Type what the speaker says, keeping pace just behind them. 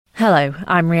Hello,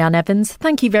 I'm Rhiannon Evans.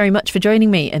 Thank you very much for joining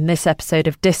me in this episode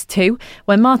of Disc 2,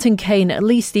 where Martin Kane,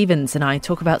 Lee Stevens and I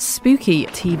talk about spooky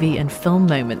TV and film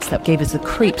moments that gave us the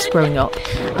creeps growing up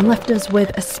and left us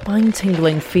with a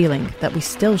spine-tingling feeling that we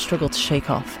still struggle to shake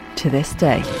off to this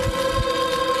day.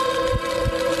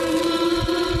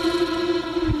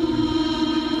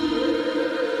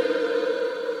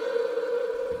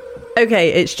 Okay,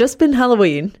 it's just been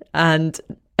Halloween and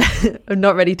I'm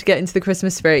not ready to get into the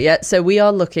Christmas spirit yet. So we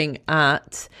are looking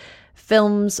at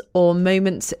films or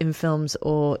moments in films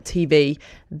or TV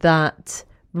that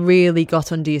really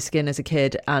got under your skin as a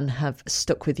kid and have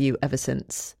stuck with you ever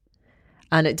since.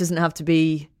 And it doesn't have to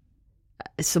be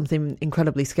something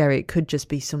incredibly scary. It could just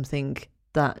be something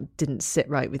that didn't sit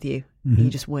right with you. Mm-hmm. You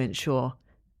just weren't sure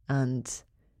and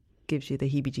gives you the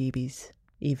heebie-jeebies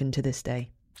even to this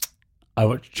day. I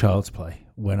watched Child's Play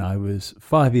when I was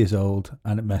 5 years old,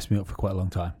 and it messed me up for quite a long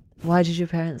time. Why did your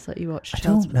parents let you watch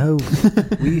Child's Play? I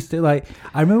don't know. We used to I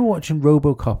remember watching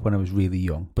RoboCop when I was really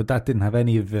young, but that didn't have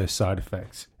any of the side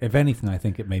effects. If anything, I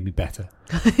think it made me better.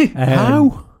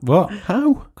 How? What?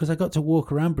 How? Because I got to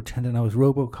walk around pretending I was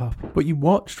RoboCop. But you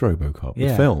watched RoboCop,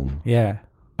 the film? Yeah.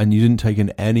 And you didn't take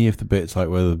in any of the bits like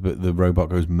where the robot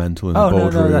goes mental in the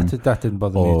boardroom? No, that didn't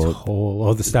bother me at all.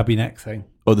 Or the stabby neck thing.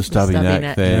 Or the stabby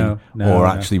neck thing. No.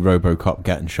 Actually RoboCop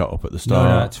getting shot up at the start.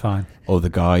 No, that's fine. Or the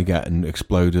guy getting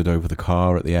exploded over the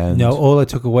car at the end. No, all I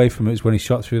took away from it was when he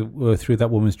shot through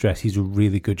that woman's dress. He's a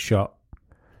really good shot.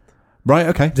 Right,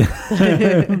 okay. So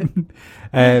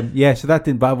that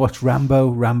didn't... But I watched Rambo,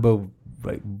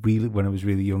 really when I was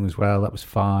really young as well. That was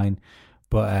fine.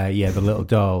 But the little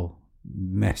doll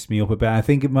messed me up a bit. I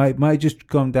think it might just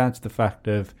come down to the fact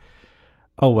of,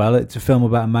 oh well, it's a film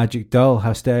about a magic doll.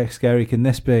 How scary can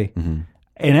this be? Mm-hmm.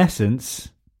 In essence,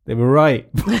 they were right.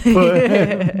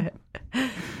 I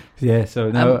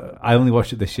only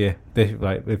watched it this year.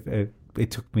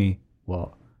 It took me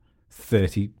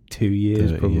 32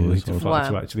 years probably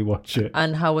to actually watch it.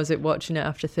 And how was it watching it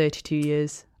after 32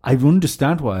 years? I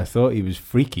understand why I thought he was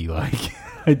freaky.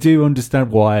 I do understand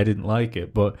why I didn't like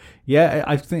it, but yeah,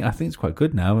 I think it's quite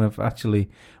good now. And I've actually,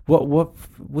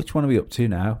 which one are we up to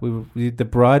now? We did The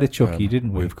Bride of Chucky,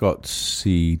 didn't we? We've got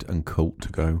Seed and Cult to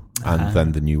go, and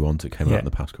then the new ones that came out in the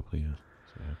past couple of years.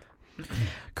 So,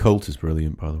 Cult is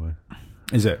brilliant, by the way.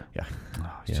 Is it? Yeah.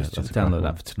 Just download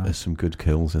that for tonight. There's some good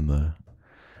kills in there.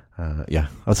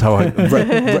 That's how I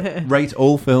rate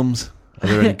all films. Are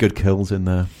there any good kills in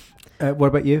there? What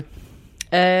about you?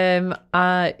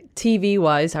 TV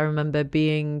wise, I remember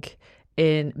being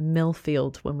in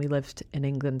Millfield when we lived in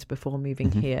England before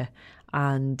moving here,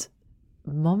 and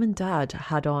Mum and Dad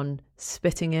had on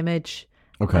Spitting Image,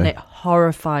 and it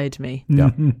horrified me. Yeah.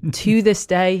 To this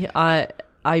day, I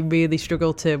really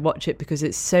struggle to watch it because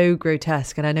it's so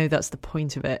grotesque, and I know that's the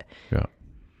point of it. Yeah.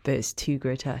 But it's too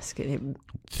grotesque.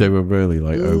 They were really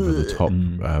over the top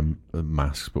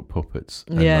masks, but puppets.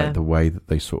 And the way that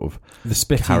they sort of the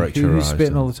spitting. Characterized Who's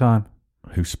spitting all the time?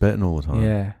 Who's spitting all the time?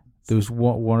 Yeah, there was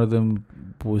one of them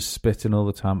was spitting all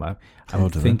the time. I'm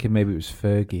thinking maybe it was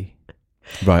Fergie.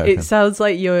 Right. Okay. It sounds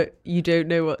like you don't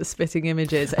know what the Spitting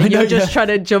Image is, and you're just trying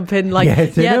to jump in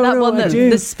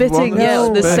the spitting.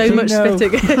 There's so much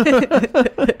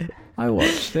spitting. I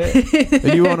watched it.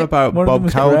 Are you on about Bob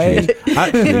Cowgies?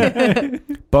 Actually,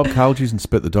 Bob Cowgies and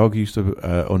Spit the Dog used to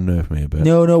unnerve me a bit.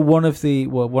 No, one of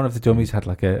the dummies had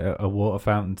like a water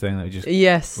fountain thing that just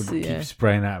would keep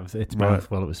spraying out of its mouth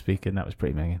while it was speaking. That was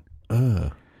pretty mean.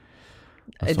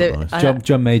 That's not nice.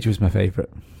 John Major was my favourite.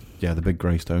 Yeah, the big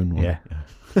grey stone one. Yeah.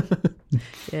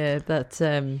 Yeah,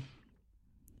 that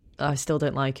I still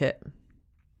don't like it.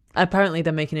 Apparently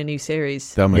they're making a new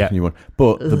series. They're making a new one.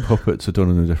 But the puppets are done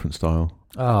in a different style.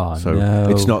 Oh, so no.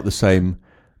 It's not the same.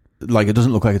 It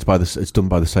doesn't look like it's done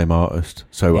by the same artist.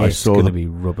 So I saw it's going to be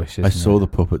rubbish, I saw the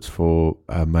puppets for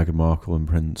Meghan Markle and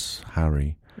Prince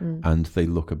Harry, and they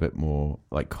look a bit more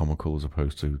like comical as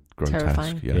opposed to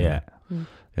grotesque. Terrifying.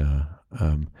 Yeah.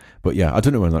 But yeah, I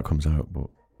don't know when that comes out, but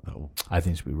I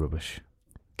think it's going to be rubbish.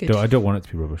 Good. I don't want it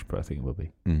to be rubbish, but I think it will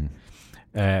be.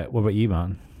 What about you,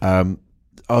 man?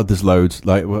 There's loads.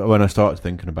 Like when I started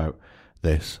thinking about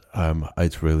this,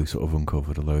 it's really sort of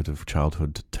uncovered a load of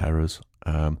childhood terrors.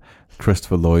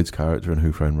 Christopher Lloyd's character in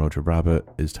Who Framed Roger Rabbit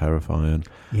is terrifying.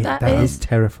 Yeah, that is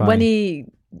terrifying. When he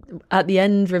at the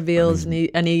end reveals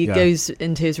and he goes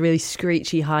into his really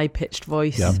screechy, high pitched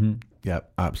voice. Yeah, yeah,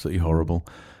 absolutely horrible.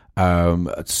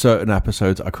 Certain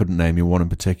episodes I couldn't name you one in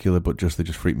particular, but they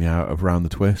just freaked me out. Of Round the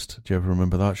Twist. Do you ever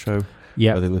remember that show?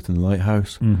 Yeah, where they lived in the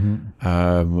lighthouse.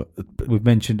 We've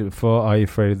mentioned it before. Are You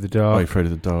Afraid of the Dark? Are You Afraid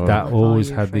of the Dark? That always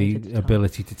had the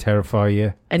ability to terrify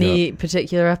you. Any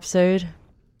particular episode?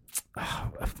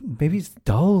 maybe it's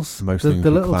dolls. Most The things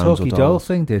with little clowns or talky doll dolls.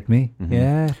 thing did me. Mhm.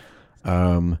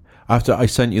 Yeah. After I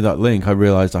sent you that link, I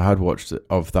realised I had watched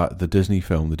the Disney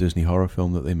film, the Disney horror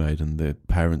film that they made, and the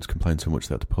parents complained so much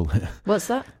they had to pull it. What's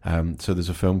that? So there's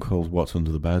a film called What's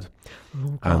Under the Bed,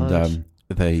 Oh, God.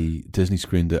 and Disney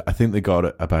screened it. I think they got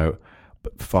it about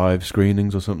 5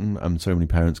 screenings or something, and so many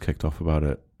parents kicked off about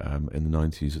it in the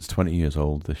 90s. It's 20 years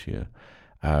old this year.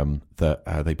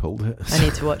 That they pulled it. I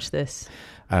need to watch this.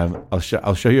 I'll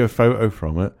show you a photo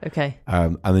from it, Okay.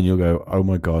 and then you'll go, "Oh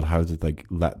my God, how did they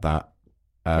let that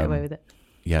Get away with it.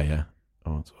 Yeah.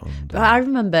 Oh, it's on. But I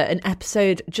remember an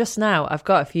episode just now. I've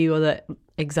got a few other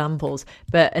examples,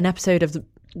 but an episode of the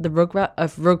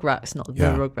Rugrats, not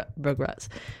the Rugrats,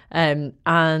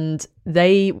 and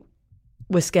they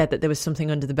were scared that there was something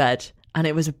under the bed. And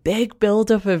it was a big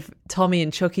build-up of Tommy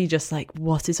and Chucky just like,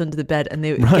 what is under the bed? And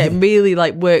they were getting really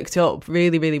like worked up,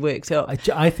 really, really worked up.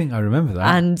 I think I remember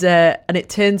that. And it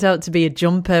turns out to be a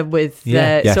jumper with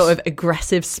sort of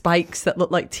aggressive spikes that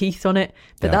look like teeth on it.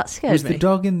 But that scared was me. the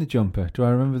dog in the jumper? Do I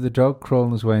remember the dog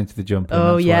crawling his way into the jumper?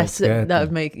 Oh, yes. That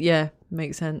would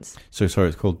make sense. So sorry,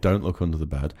 it's called Don't Look Under the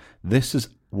Bed. This is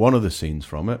one of the scenes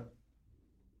from it.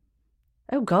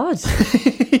 Oh, God.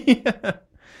 Yeah.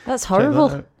 That's horrible.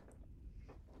 Check that out.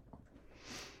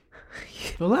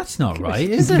 Well, that's not right,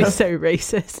 is This it? is so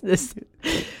racist. This.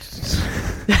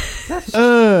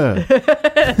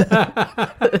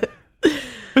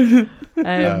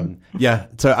 Yeah.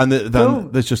 So and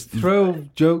then there's just Throw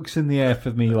jokes in the air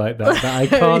for me like that I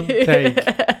can't take.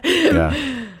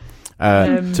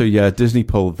 Yeah. So yeah, Disney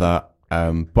pulled that.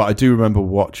 But I do remember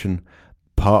watching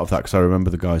part of that because I remember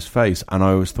the guy's face, and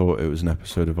I always thought it was an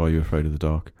episode of Are You Afraid of the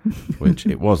Dark, which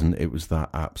it wasn't. It was that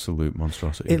absolute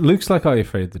monstrosity. It looks like Are You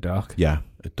Afraid of the Dark? Yeah,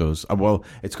 it does. Well,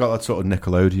 it's got that sort of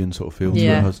Nickelodeon sort of feel to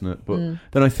Yeah. it, hasn't it? But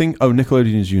then I think,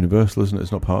 Nickelodeon is Universal, isn't it?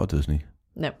 It's not part of Disney.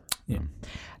 No. Yeah.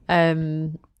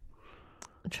 I'm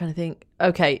trying to think.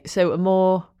 Okay, so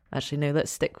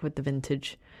let's stick with the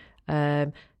vintage.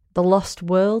 The Lost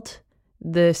World,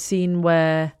 the scene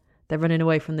where they're running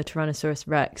away from the Tyrannosaurus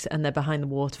Rex and they're behind the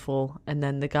waterfall, and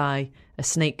then a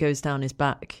snake goes down his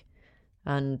back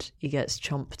and he gets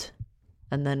chomped,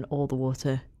 and then all the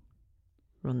water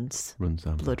runs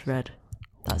down blood red.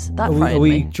 That Are frightened we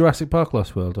me. Jurassic Park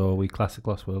Lost World or are we Classic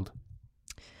Lost World?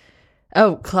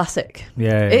 Oh, classic.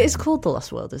 Yeah. It is called The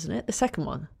Lost World, isn't it? The second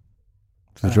one.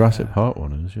 The Jurassic Park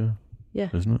one is, Yeah.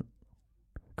 isn't it?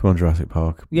 Come on, Jurassic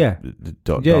Park. Yeah.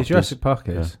 Doctors. Jurassic Park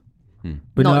is. Yeah.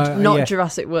 But Not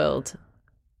Jurassic World.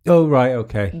 Oh, right,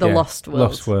 okay. The Lost World.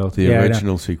 Lost World. The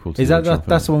original sequel to is the that original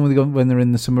that's the film. one where they go when they're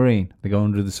in the submarine? They go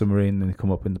under the submarine and they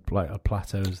come up in the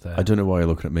plateaus there. I don't know why you're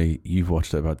looking at me. You've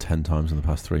watched it about 10 times in the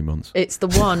past 3 months. It's the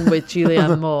one with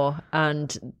Julianne Moore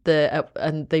and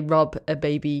they rob a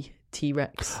baby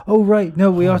T-Rex. Oh right, no,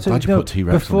 we are glad talking. you No, put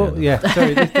T-Rex before, on there. yeah,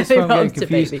 sorry, this is why I'm Robbed getting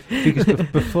a confused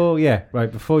because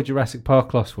before Jurassic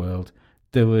Park Lost World,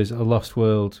 there was a Lost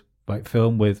World like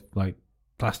film with like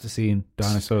plasticine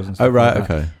dinosaurs and stuff. Oh right, like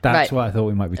that. okay. That's Right. what I thought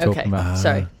we might be talking about.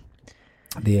 Sorry.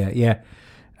 Yeah.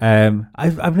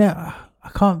 I've never. I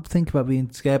can't think about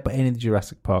being scared by any of the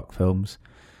Jurassic Park films,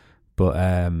 but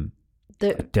I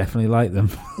definitely like them.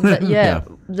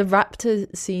 The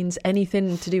raptor scenes,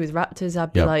 anything to do with raptors,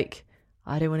 I'd be Yep. like,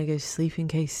 I don't want to go to sleep in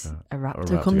case a raptor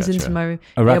raptor comes gets into you. my room.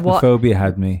 Arachnophobia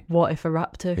had me, What if a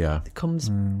raptor Yeah. comes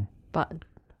back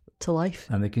to life?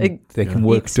 and they It can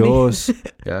work eats me. doors.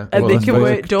 Yeah. And they that's can both-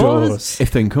 work doors.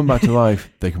 If they can come back to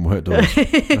life, they can work doors.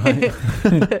 Right?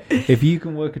 If you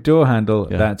can work a door handle,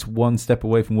 Yeah. that's one step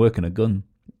away from working a gun.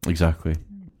 Exactly.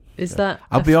 Is that?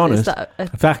 I'll be honest. Is that A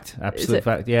fact, absolute it-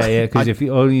 fact. Yeah. Because if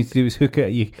all you need to do is hook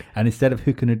it, and instead of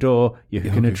hooking a door, you're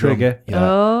hooking a hook a trigger. gun. Yeah.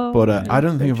 Oh, But I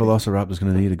don't think a velociraptor's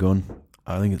going to need a gun.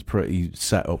 I think it's pretty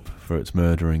set up for its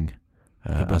murdering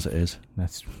as it is.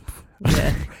 That's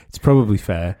yeah. it's probably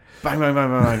fair. Bang, bang, bang,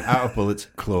 bang, bang. Out of bullets,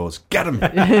 claws. Get them.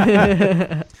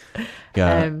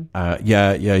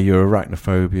 Yeah. Your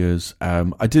arachnophobias.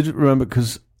 I did remember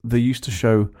because they used to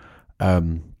show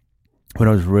when I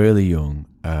was really young.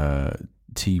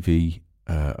 TV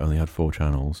only had 4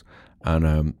 channels,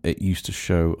 and it used to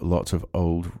show lots of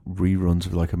old reruns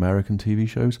of like American TV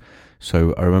shows.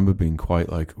 So I remember being quite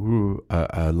like, ooh,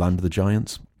 Land of the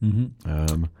Giants.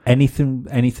 Mm-hmm.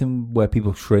 Anything where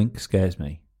people shrink scares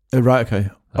me. Right. Okay.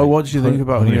 What did you think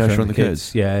about Honey, I Shrunk the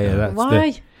Kids? Yeah. That's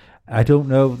Why? I don't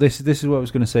know. This is what I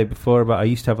was going to say before about I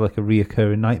used to have like a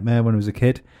reoccurring nightmare when I was a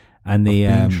kid, and the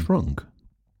Being shrunk.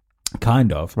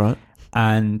 kind of Right.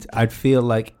 and I'd feel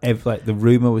like the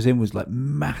room I was in was like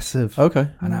massive. Okay.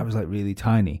 And I was like really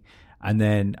tiny. and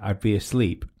then I'd be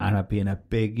asleep, and I'd be in a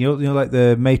big, like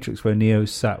the Matrix where Neo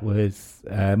sat with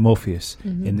Morpheus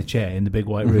in the chair in the big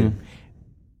white room.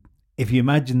 If you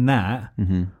imagine that,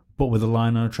 but with a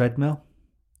line on a treadmill,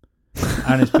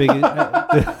 and as big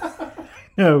as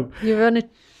no, you're on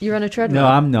a treadmill. No,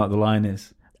 I'm not. The line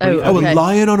is. Oh, okay. A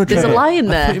lion on a treadmill. There's a lion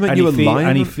there. I thought you meant you were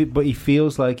lying. But he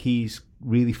feels like he's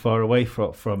really far away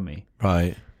from me.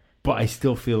 Right. But I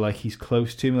still feel like he's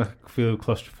close to me. Like I feel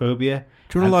claustrophobia.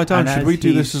 Do you want to lie down? Should we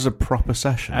do this as a proper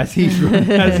session? As he's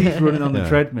running on the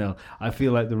treadmill, I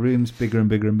feel like the room's bigger and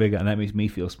bigger and bigger, and that makes me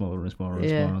feel smaller and smaller and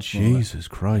smaller and smaller. Jesus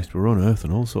Christ, we're on Earth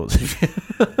and all sorts of shit.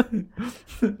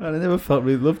 And I never felt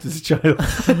really loved as a child.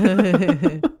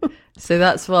 So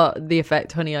that's what the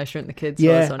effect Honey, I Shrunk the Kids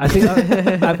was on. I think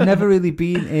I've never really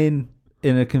been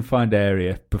in a confined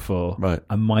area before. Right.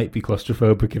 I might be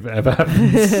claustrophobic if it ever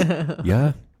happens.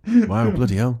 Yeah. Wow,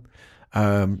 bloody hell.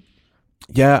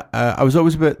 I was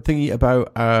always a bit thingy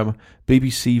about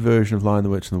BBC version of Lion, the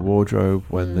Witch, and the Wardrobe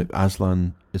when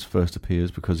Aslan first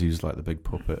appears, because he's like the big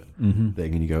puppet thing,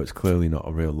 and you go, it's clearly not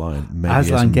a real lion. Maybe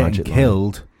Aslan getting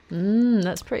killed.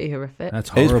 That's pretty horrific. That's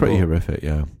horrible. It's pretty horrific,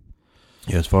 yeah.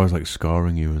 Yeah, as far as like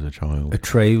scarring you as a child.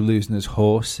 Atreyu losing his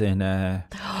horse in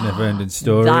Never-Ending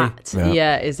Story. That,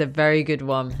 is a very good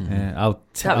one. Yeah,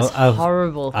 that was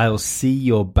horrible. I'll see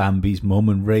your Bambi's mum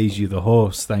and raise you the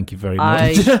horse. Thank you very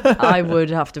much. I would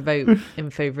have to vote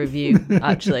in favour of you,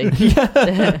 actually.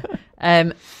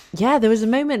 There was a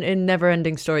moment in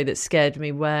Never-Ending Story that scared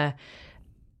me where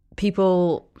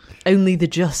people, only the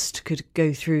just could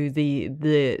go through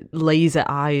the laser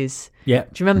eyes. Yeah.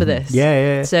 Do you remember this?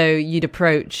 Yeah. So you'd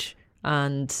approach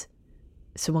and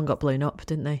someone got blown up,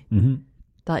 didn't they?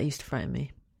 That used to frighten me.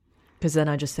 Because then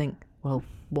I just think, well,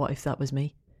 what if that was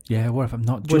me? Yeah, what if I'm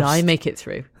not just... Would I make it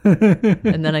through?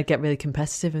 And then I'd get really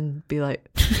competitive and be like,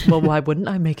 well, why wouldn't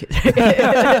I make it through?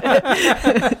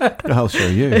 I'll show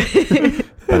you.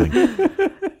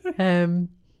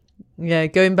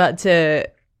 Going back to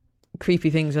creepy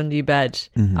things under your bed,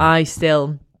 I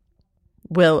still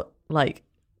will, like,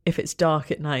 if it's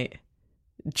dark at night,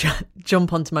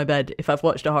 jump onto my bed if I've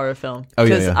watched a horror film,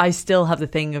 because I still have the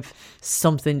thing of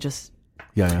something just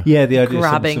the idea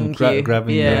grabbing you.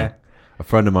 Grabbing, A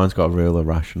friend of mine's got a real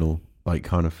irrational like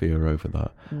kind of fear over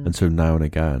that, and so now and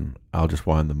again I'll just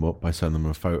wind them up by sending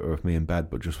them a photo of me in bed,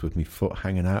 but just with my foot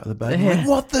hanging out of the bed. Like,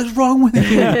 what is wrong with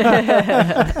you?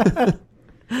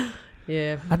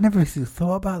 Yeah, I'd never really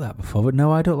thought about that before, but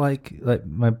no, I don't like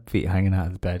my feet hanging out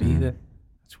of the bed either.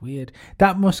 It's weird.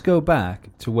 That must go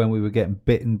back to when we were getting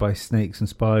bitten by snakes and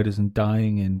spiders and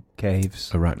dying in caves.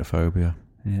 Arachnophobia.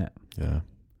 Yeah.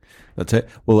 That's it.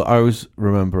 Well, I always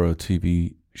remember a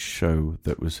TV show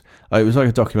that was it was like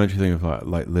a documentary thing of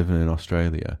like living in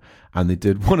Australia, and they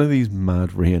did one of these mad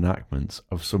reenactments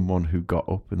of someone who got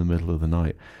up in the middle of the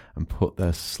night and put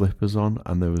their slippers on,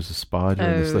 and there was a spider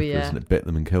in the slippers and it bit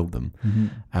them and killed them.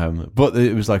 But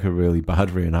it was like a really bad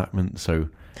reenactment, so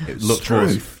it looked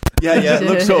it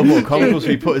looked sort of more comical. So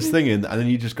he put his thing in, and then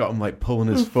you just got him like pulling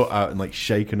his foot out and like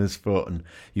shaking his foot, and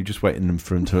you just waiting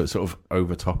for him to sort of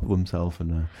overtopple himself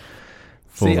and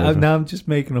see, now I'm just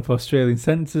making up Australian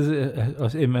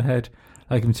sentences in my head.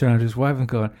 Like him turning to his wife and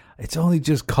going, "It's only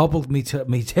just cobbled me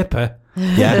tipper."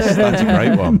 Yes, that's a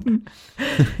great one.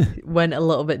 Went a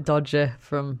little bit dodger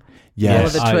from all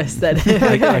the twist then.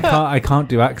 I can't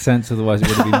do accents, otherwise it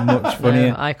would have been much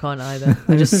funnier. No, I can't either.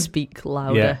 I just speak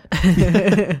louder.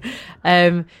 Did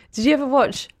you ever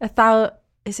watch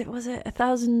was it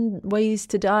 1,000 Ways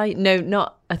to Die? No,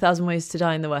 not 1,000 Ways to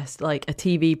Die in the West, like a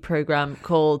TV program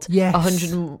called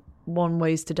 101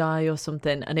 Ways to Die or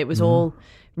something, and it was all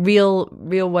real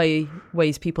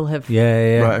ways people have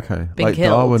right, okay, been like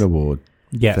killed. Darwin Award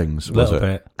things, was it?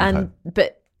 Bit. And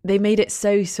but they made it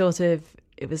so sort of,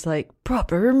 it was like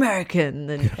proper American,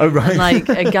 and, and like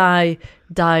a guy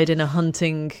died in a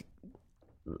hunting,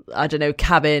 I don't know,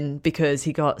 cabin because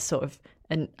he got sort of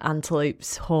an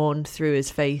antelope's horn through his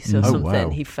face or something. Wow.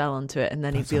 He fell onto it, and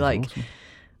then he'd be like, awesome.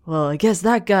 Well, I guess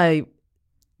that guy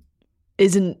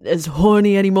isn't as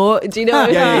horny anymore. Do you know?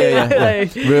 Yeah.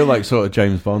 Real like sort of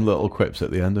James Bond little quips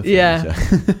at the end of things. Yeah.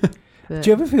 Do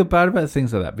you ever feel bad about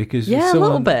things like that? Because a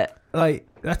little bit. Like,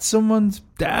 that's someone's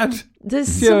dad. There's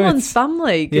someone's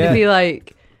family. Could you be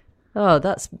like, oh,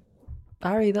 that's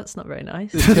Barry, that's not very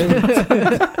nice.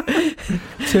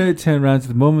 Turn around to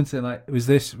the mum and say, like, was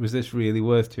this really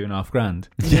worth $2,500?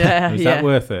 Yeah. Was that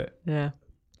worth it? Yeah.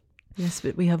 Yes,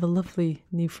 but we have a lovely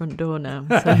new front door now.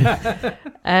 So.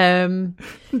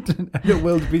 No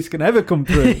wildebeest can ever come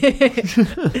through.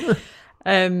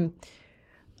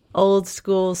 old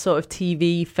school sort of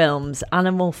TV films,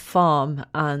 Animal Farm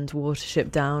and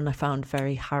Watership Down, I found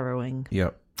very harrowing.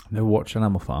 Yep. Never watched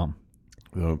Animal Farm.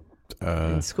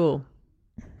 In school.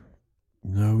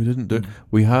 No, we didn't do.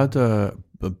 We had a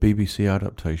BBC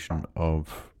adaptation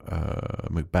of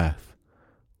Macbeth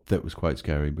that was quite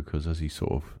scary because as he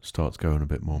sort of starts going a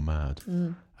bit more mad,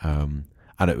 and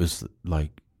it was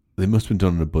like they must have been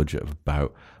done on a budget of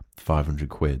about 500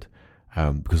 quid.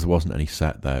 Because there wasn't any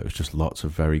set there, it was just lots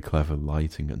of very clever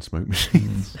lighting and smoke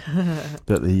machines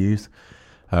that they used.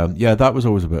 That was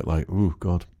always a bit like, oh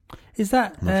God. Is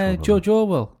that George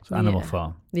Orwell's Animal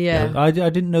Farm? Yeah. I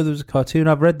didn't know there was a cartoon.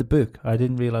 I've read the book. I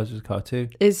didn't realise it was a cartoon.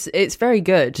 It's very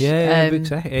good.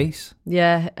 Ace.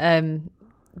 Yeah.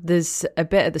 There's a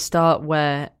bit at the start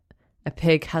where a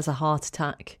pig has a heart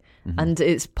attack, and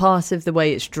it's part of the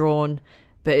way it's drawn,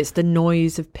 but it's the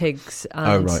noise of pigs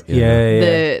and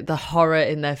the horror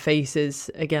in their faces,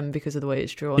 again, because of the way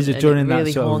it's drawn. Is it drawn in that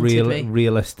sort of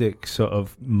realistic, sort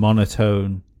of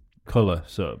monotone colour?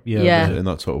 In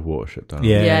that sort of Watership Down.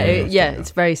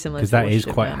 It's very similar. Because that is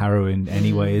quite harrowing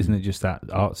anyway, isn't it? Just that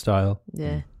art style.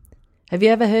 Yeah. Have you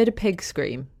ever heard a pig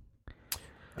scream?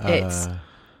 It's...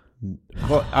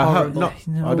 Well, I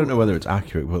don't know whether it's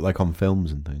accurate, but like on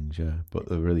films and things, but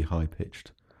they're really high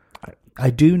pitched. I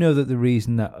do know that the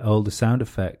reason that all the sound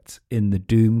effects in the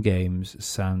Doom games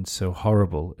sound so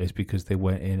horrible is because they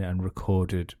went in and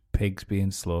recorded pigs being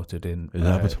slaughtered in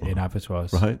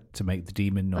abattoirs, right, to make the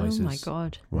demon noises. Oh my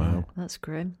God! Wow, that's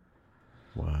grim.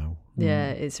 Wow.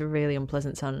 Yeah, it's a really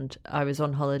unpleasant sound. I was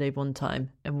on holiday one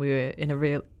time and we were in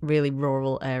a really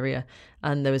rural area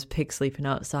and there was pigs sleeping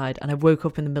outside, and I woke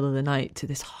up in the middle of the night to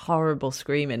this horrible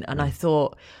screaming, and I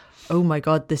thought, oh my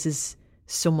God, this is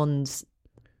someone's,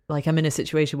 like I'm in a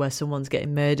situation where someone's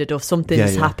getting murdered or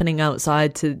something's happening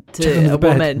outside to a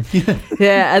woman.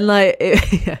 And like,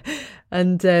 it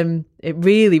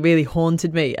really, really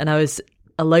haunted me. And I was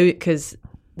alone because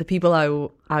the people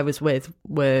I was with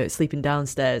were sleeping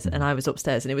downstairs and I was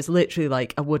upstairs, and it was literally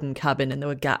like a wooden cabin and there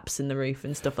were gaps in the roof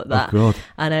and stuff like that. Oh God.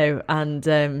 I know. And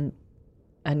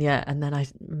then I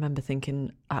remember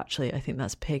thinking, actually, I think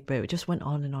that's pig, but it just went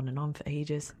on and on and on for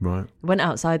ages. Right. I went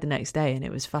outside the next day and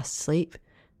it was fast asleep.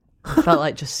 I felt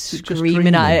like just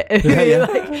screaming at it.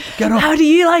 Like, get off. How do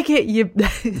you like it, you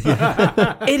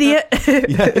idiot?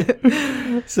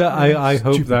 So I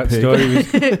hope that story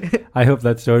was, I hope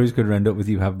that story was going to end up with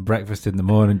you having breakfast in the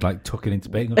morning, like tucking into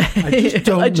bed. I just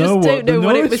don't know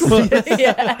what it was.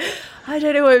 I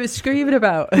don't know what it was screaming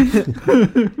about. I'm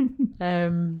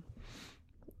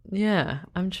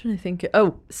trying to think.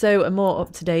 So a more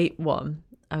up to date one.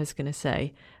 I was going to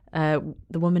say, The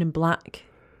Woman in Black.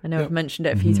 I know I've mentioned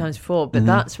it a few times before, but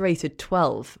that's rated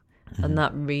 12, and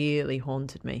that really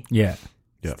haunted me. Yeah.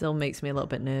 Still makes me a little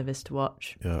bit nervous to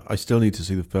watch. Yeah, I still need to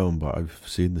see the film, but I've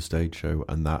seen the stage show,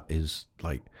 and that is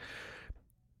like,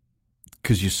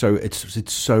 because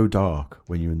it's so dark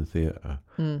when you're in the theatre,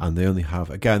 and they only have,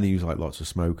 again, they use like lots of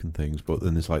smoke and things, but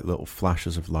then there's like little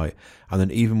flashes of light, and then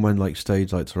even when like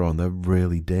stage lights are on, they're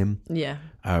really dim. Yeah.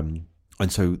 And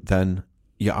so then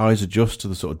your eyes adjust to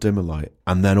the sort of dimmer light,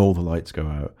 and then all the lights go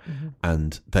out,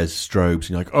 and there's strobes, and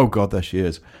you're like, oh God, there she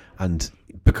is. And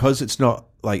because it's not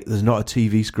like, there's not a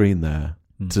TV screen there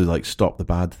to like stop the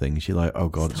bad things, you're like, oh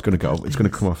God, it's going to go, it's going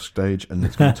to come off stage and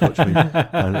it's going to touch me.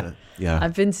 And,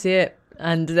 I've been to see it,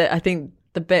 and I think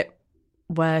the bit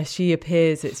where she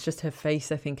appears, it's just her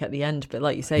face, I think, at the end, but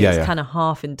like you say, it's kind of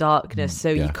half in darkness, so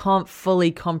you can't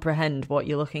fully comprehend what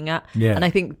you're looking at. And I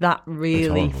think that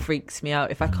really freaks me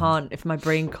out. If my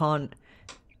brain can't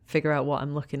figure out what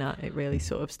I'm looking at, it really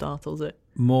sort of startles it.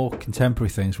 More contemporary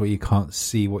things where you can't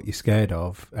see what you're scared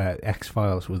of.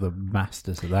 X-Files were the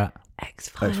masters of that.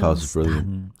 X-Files is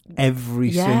brilliant.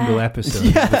 Every single episode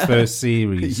of the first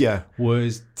series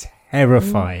was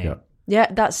terrifying. Yeah,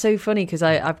 that's so funny because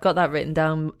I've got that written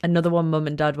down. Another one Mum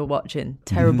and Dad were watching.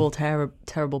 Terrible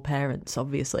parents,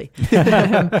 obviously.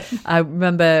 I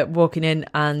remember walking in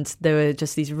and there were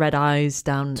just these red eyes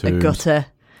down a gutter.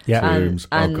 Yeah, Rooms.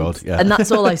 Oh God, yeah. And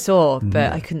that's all I saw,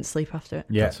 but I couldn't sleep after it.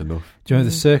 Yeah, that's enough. Do you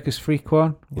remember the Circus Freak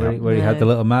one where he had the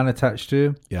little man attached to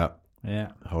him? Yeah,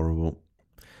 horrible.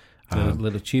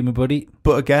 Little tumour buddy.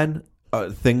 But again,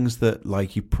 things that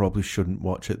like you probably shouldn't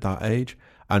watch at that age.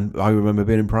 And I remember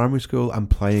being in primary school and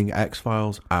playing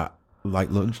X-Files at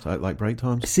like lunch, like break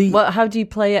times. See, how do you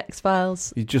play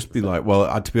X-Files? You'd just be like,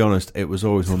 well, to be honest, it was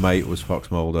always my mate was Fox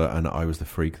Mulder, and I was the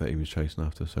freak that he was chasing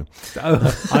after. So,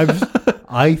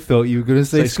 I thought you were going to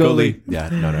say Scully. Yeah,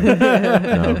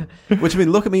 no. Which I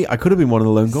mean, look at me. I could have been one of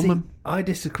the lone gunmen. I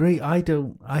disagree.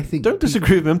 Don't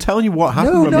disagree with me. I'm telling you what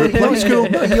happened when we were playing school.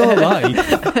 Your life.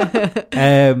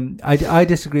 I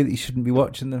disagree that you shouldn't be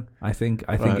watching them. I think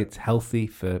Right. it's healthy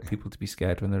for people to be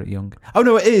scared when they're young. Oh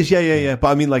no, it is. Yeah. But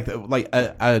I mean, like a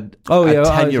Oh, yeah,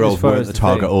 10-year-old as far weren't as the the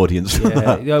target thing. audience for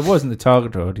that. Yeah, it wasn't the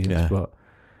target audience, Yeah. but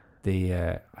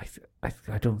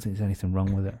I don't think there's anything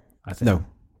wrong with it. I think No.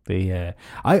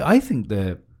 I think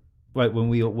when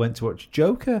we went to watch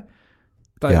Joker,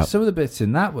 some of the bits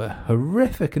in that were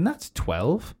horrific, and that's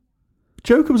 12.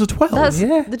 Joker was a 12.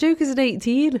 Yeah. The Joker's an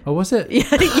 18. Oh, was it?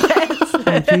 Yes.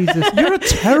 Oh, Jesus. You're a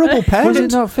terrible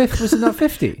parent. Was it not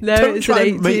 50? No, Don't it's try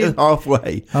an and meet 18. us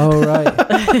halfway. Oh, right.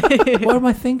 What am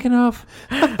I thinking of?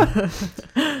 I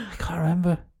can't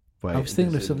remember. Wait, I was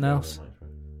thinking of something else.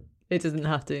 It doesn't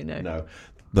have to, no. No.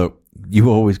 Look, you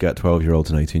always get 12-year-olds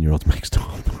and 18-year-olds mixed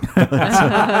up.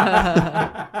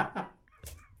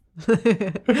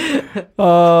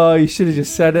 Oh, you should have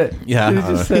just said it. Yeah, You should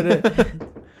have just said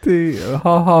it.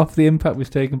 Half the impact was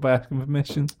taken by asking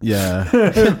permission. Yeah.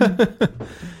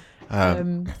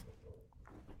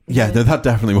 Yeah. No, that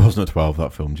definitely wasn't a 12,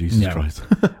 that film. Jesus No. Christ.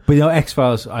 But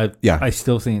X-Files, I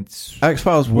still think it's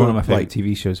X-Files one were of my favourite like,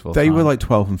 TV shows of all they time. were like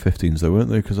 12 and 15s though, weren't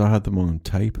they? Because I had them on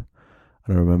tape.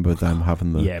 And I remember them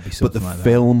having the... Yeah, it'd be but something the like that.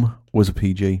 film was a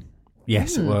PG.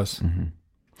 Yes, it was. Mm-hmm.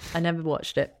 I never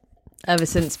watched it. Ever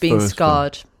since being first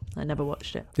scarred, I never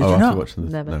watched it. Did you after not? watching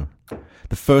the, Never. No.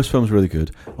 The first film's really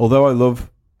good. Although I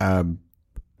love...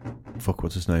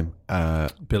 what's his name?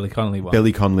 Billy Connolly one.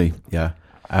 Billy Connolly, yeah.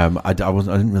 I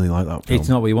didn't really like that film. It's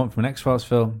not what you want from an X-Files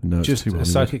film. No, it's Just too a Hollywood.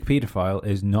 psychic paedophile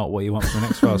is not what you want from an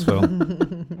X-Files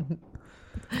film.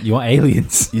 You want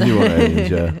aliens. You do want aliens,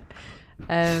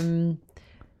 yeah.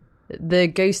 The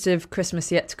Ghost of Christmas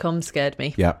Yet to Come scared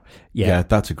me. Yeah,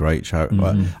 that's a great shout.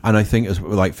 Mhm. And I think, as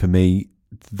like for me,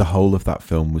 the whole of that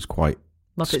film was quite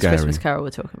Muppets scary. Christmas Carol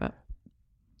we're talking about.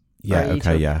 Yeah, Are you okay,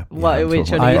 talking- yeah. What- I'm which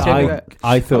talking one are you about- talking I about?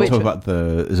 I I'm thought talking about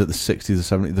is it the 60s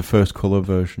or 70s, the first colour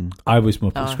version? I was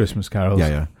Muppets Oh. Christmas Carols.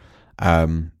 Yeah.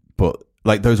 But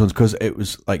like those ones, because it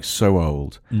was like so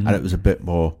old Mhm. and it was a bit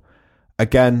more,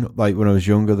 again, like when I was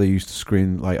younger, they used to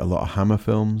screen like a lot of Hammer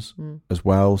films as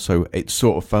well. So it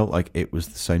sort of felt like it was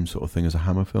the same sort of thing as a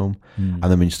Hammer film. Mm. And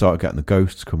then when you started getting the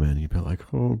ghosts come in, you'd be like,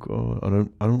 oh God,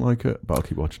 I don't like it, but I'll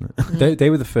keep watching it. They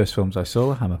were the first films I saw,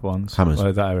 the Hammer ones. Hammers.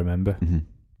 That I remember hmm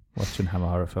watching Hammer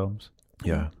horror films.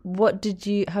 Yeah. How did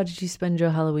you spend your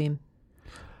Halloween?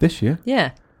 This year?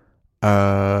 Yeah.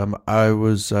 I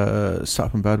was sat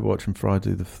up in bed watching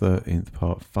Friday the 13th,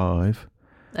 part 5.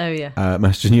 Oh yeah.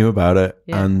 Messaging you about it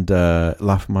Yeah. and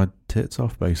laughing my tits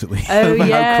off, basically. Oh, about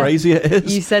yeah. how crazy it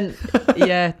is. You sent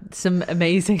some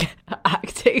amazing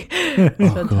acting.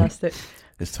 Fantastic.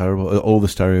 It's terrible. All the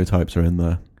stereotypes are in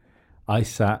there. I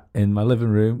sat in my living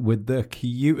room with the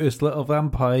cutest little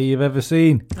vampire you've ever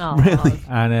seen. Oh, Really?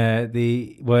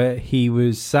 And where he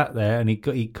was sat there, and he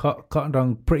cottoned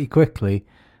on pretty quickly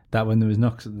that when there was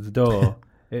knocks at the door,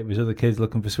 it was other kids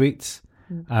looking for sweets.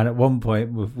 And at one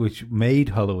point, which made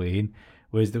Halloween,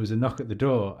 was there was a knock at the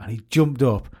door, and he jumped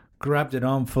up, grabbed an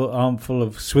armful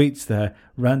of sweets there,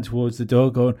 ran towards the door,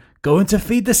 going to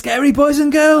feed the scary boys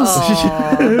and girls.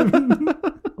 Aw.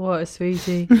 What a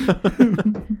sweetie.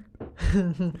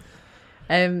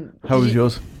 How was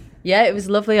yours? Yeah, it was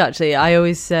lovely actually. I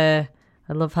always I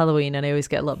love Halloween, and I always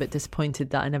get a little bit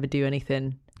disappointed that I never do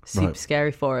anything super Right.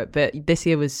 scary for it. But this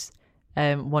year was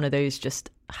one of those, just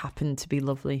happened to be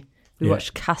lovely. We Yeah.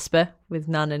 watched Casper with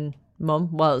Nan and Mum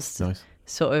whilst Nice.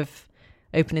 sort of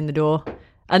opening the door,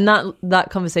 and that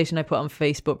conversation I put on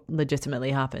Facebook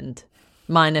legitimately happened,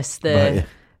 minus the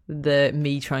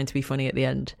me trying to be funny at the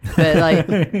end. But like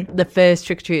the first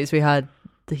trick or treaters we had,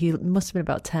 he must have been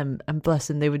about 10, and bless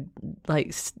them, they were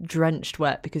like drenched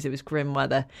wet because it was grim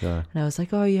weather. Yeah. And I was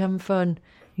like, "Oh, are you having fun?"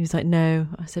 He was like, "No."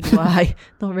 I said, "Why?"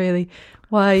 "Not really."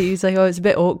 "Why?" He was like, "Oh, it's a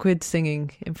bit awkward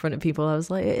singing in front of people." I was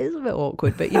like, "It is a bit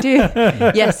awkward, but you do."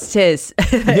 Yes, it is.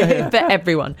 For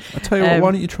everyone. I tell you what,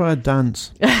 why don't you try a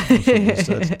dance?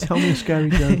 Instead? Tell me a scary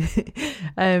joke.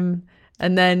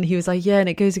 And then he was like, "Yeah, and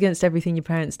it goes against everything your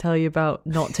parents tell you about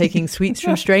not taking sweets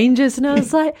from strangers." And I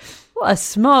was like, "What a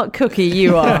smart cookie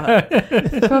you are."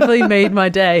 Probably made my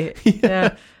day.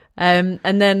 Yeah. And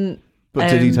then But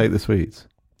did he take the sweets?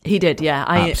 he did, yeah.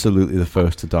 Absolutely the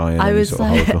first to die in I any was sort of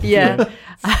like, Holocaust. yeah.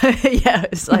 Yeah,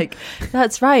 it was like,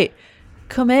 "That's right.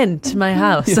 Come in to my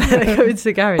house." Go into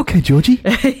the garage. Okay, Georgie.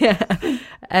 Yeah.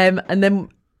 And then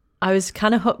I was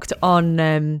kind of hooked on,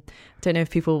 I don't know if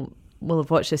people will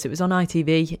have watched this. It was on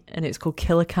ITV, and it's called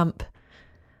Killer Camp.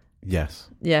 Yes.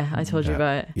 Yeah, I told you Yeah.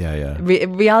 about it. Yeah.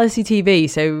 Reality TV,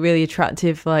 so really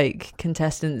attractive like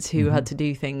contestants who had to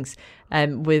do things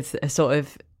with a sort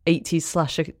of 80s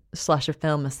slasher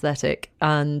film aesthetic,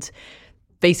 and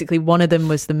basically one of them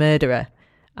was the murderer,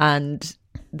 and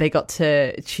they got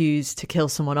to choose to kill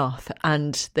someone off,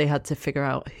 and they had to figure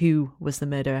out who was the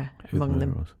murderer among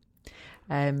them.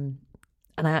 And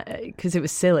because it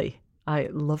was silly, I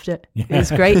loved it. It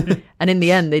was great. And in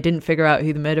the end, they didn't figure out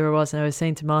who the murderer was. And I was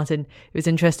saying to Martin, it was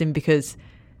interesting because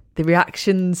the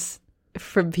reactions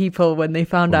from people when they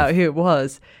found out who it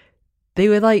was, they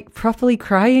were like properly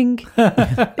crying,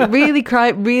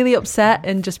 really upset,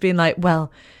 and just being like,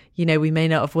 well, you know, we may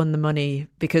not have won the money,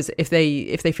 because if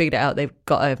they figured it out, they've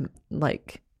got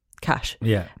like cash.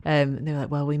 Yeah. They were like,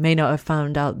 well, we may not have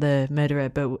found out the murderer,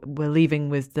 but we're leaving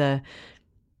with the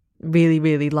really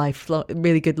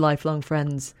good lifelong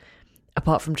friends,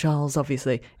 apart from Charles.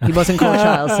 Obviously, he wasn't called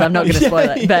Charles, so I'm not going to spoil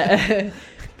it.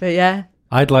 But yeah.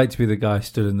 I'd like to be the guy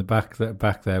stood in the back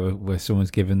there where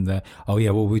someone's given the, oh yeah,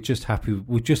 well, we're just happy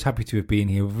to have been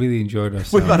here. We've really enjoyed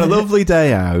ourselves. We've had a lovely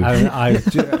day out. I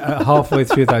halfway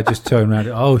through that, I just turned around.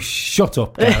 Oh, shut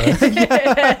up, Gareth.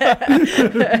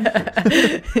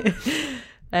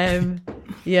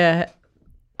 Yeah.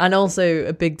 And also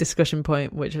a big discussion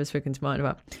point, which I've spoken to Martin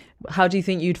about. How do you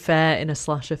think you'd fare in a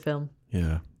slasher film?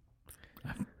 Yeah.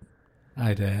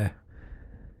 I'd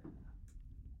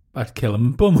kill them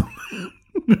and bum them.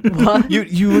 What?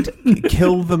 You would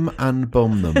kill them and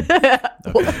bum them.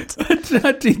 What?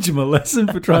 I'd teach them a lesson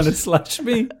for trying to slash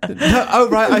me. No, oh,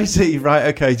 right, I see. Right,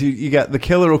 okay. Do you get the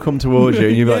killer will come towards you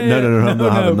and you're like, no, I'm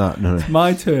not having that. No. It's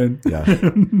my turn. Yeah.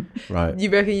 Right. You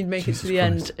reckon you'd make Jesus it to the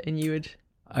Christ. end and you would...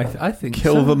 I think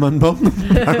Kill so. them and bum them.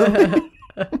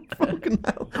 Fucking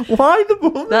hell. Why the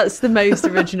bum? That's the most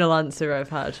original answer I've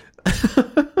had.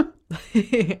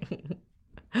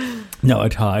 No,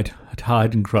 I'd hide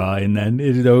and cry, and then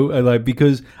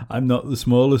because I'm not the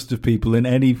smallest of people in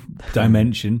any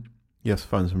dimension. Yes,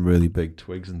 find some really big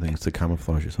twigs and things to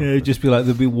camouflage yourself. Yeah, it'd just be like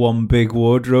there'd be one big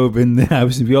wardrobe in the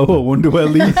house, and be, oh, I wonder where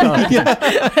Lee's hiding.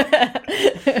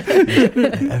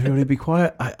 Everybody be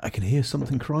quiet. I can hear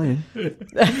something crying.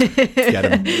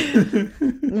 Get him.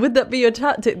 Would that be your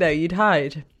tactic though? You'd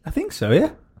hide? I think so, yeah.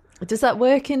 Does that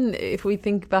work if we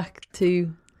think back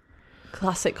to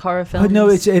classic horror films? But no,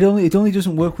 it only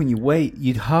doesn't work when you wait.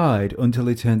 You'd hide until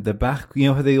they turned their back. You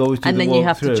know how they always do, and the then you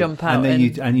have walk-through? to jump out, and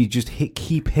then you just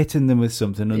keep hitting them with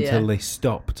something until they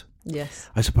stopped. Yes.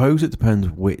 I suppose it depends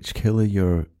which killer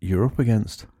you're up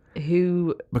against.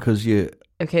 Who? Because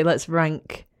Okay, let's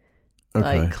rank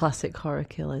okay. like classic horror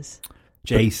killers.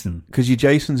 Jason, because your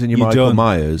Jasons and your You're Michael done.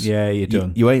 Myers. Yeah, you're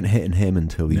done. You ain't hitting him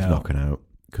until he's No. knocking out,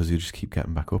 because you just keep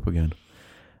getting back up again.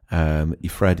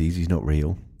 Your Freddy's, he's not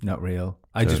real. Not real.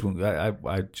 I just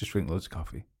drink loads of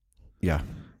coffee. Yeah.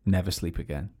 Never sleep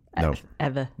again. No.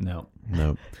 Ever. No.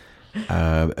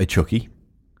 A Chucky.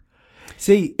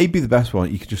 See, He'd be the best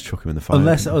one. You could just chuck him in the fire.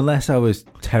 unless I was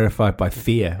terrified by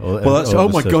fear. Well, that's, oh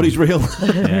my God, he's real.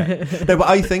 Yeah. No, but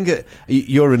I think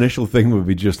your initial thing would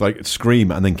be just like scream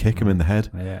and then kick him in the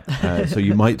head. Yeah. So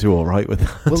you might do all right with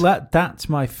that. Well, that's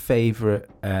my favourite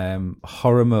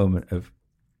horror moment of.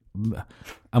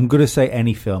 I'm going to say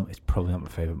any film. It's probably not my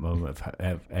favourite moment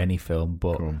of any film,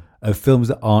 but of films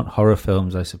that aren't horror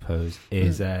films, I suppose,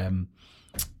 is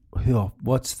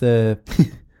what's the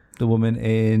woman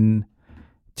in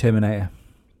Terminator?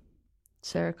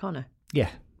 Sarah Connor. Yeah,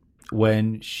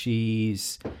 when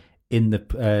she's in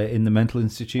the mental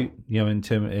institute, you know, in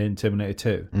Terminator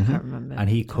 2, I can't remember. and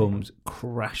he comes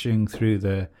crashing through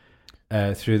the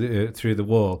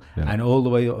wall, Yeah. and all the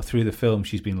way up through the film,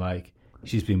 she's been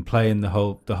playing the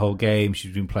whole game.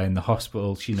 She's been playing the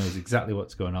hospital. She knows exactly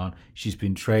what's going on. She's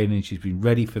been training. She's been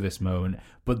ready for this moment.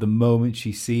 But the moment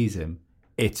she sees him,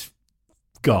 it's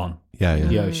gone. Yeah.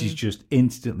 You know, she's just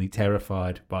instantly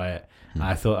terrified by it.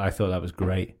 I thought that was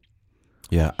great.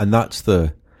 Yeah, and that's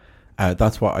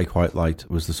what I quite liked,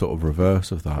 was the sort of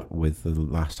reverse of that with the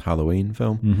last Halloween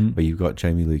film, where you've got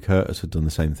Jamie Lee Curtis had done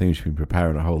the same thing. She's been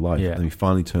preparing her whole life, and he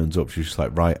finally turns up. She's just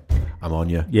like, right, I'm on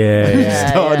you.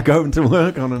 Yeah. Started going to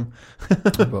work on him.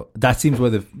 But that seems where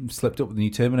they've slipped up with the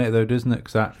new Terminator, though, doesn't it?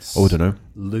 Because that's I don't know.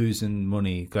 losing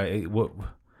money. Like,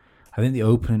 I think the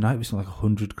opening night was like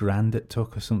 $100,000 it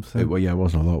took or something. It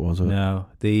wasn't a lot, was it? No,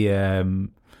 they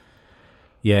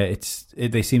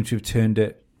seem to have turned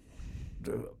it.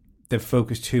 They've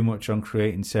focused too much on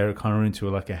creating Sarah Connor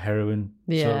into a heroine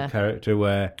sort of character,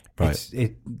 where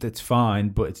it's fine,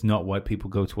 but it's not why people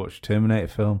go to watch a Terminator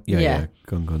film. Yeah.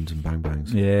 Guns and bang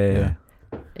bangs. Yeah.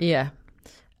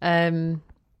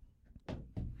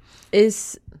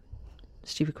 Is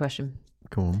stupid question.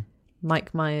 Go on.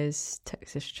 Mike Myers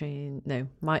Texas Chain? No,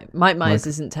 Mike Myers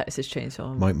isn't Texas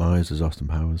Chainsaw. Mike Myers is Austin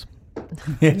Powers.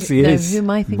 Yes, he No, is. who am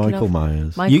I thinking Michael of?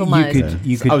 Myers. Michael Myers.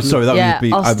 You could. Oh, sorry. That Yeah, would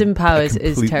be Austin Powers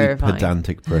is completely terrifying.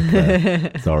 Pedantic prick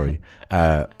there. Sorry.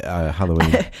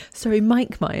 Halloween. Sorry,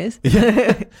 Mike Myers.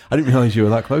 I didn't realise you were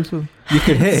that close with him. You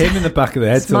could hit him in the back of the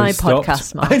head. It's till my he stopped.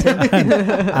 podcast, Martin.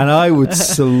 and I would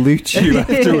salute you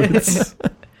afterwards.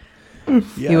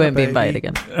 You won't be invited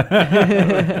again.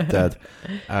 Dead.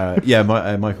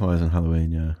 Michael Myers and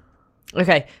Halloween. Yeah.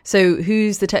 Okay, so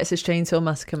who's the Texas Chainsaw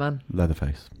Massacre man?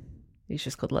 Leatherface. He's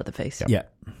just called Leatherface. Yeah.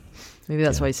 Maybe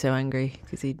that's why he's so angry,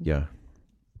 because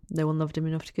no one loved him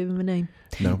enough to give him a name.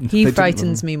 No. He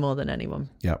frightens me more than anyone.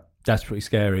 Yeah. That's pretty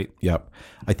scary. Yep.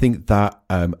 I think that,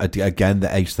 again, the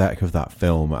aesthetic of that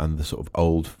film and the sort of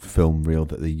old film reel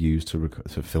that they use to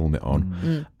film it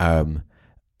on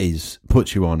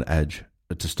puts you on edge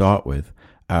to start with.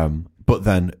 But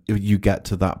then you get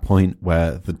to that point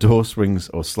where the door swings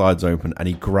or slides open and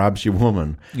he grabs your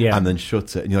woman and then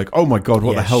shuts it. And you're like, oh my God,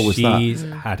 what the hell was that? She's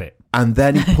had it. And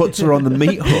then he puts her on the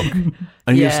meat hook.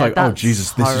 And you're just like, oh, that's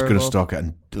Jesus, this is going to horrible. start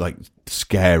getting like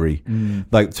scary.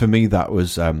 Like to me, that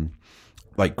was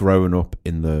like growing up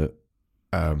in the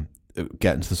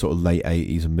getting to the sort of late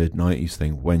 80s and mid 90s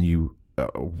thing when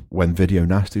Video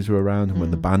Nasties were around and when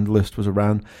the band list was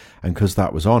around, and because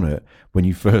that was on it, when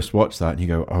you first watch that and you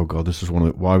go, oh God, this is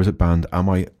why was it banned? Am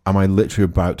I literally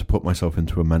about to put myself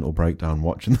into a mental breakdown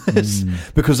watching this?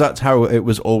 Because that's how it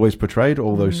was always portrayed,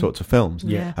 all those sorts of films.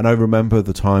 Yeah. And I remember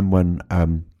the time when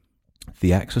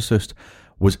The Exorcist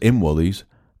was in Woolies,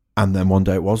 and then one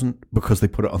day it wasn't because they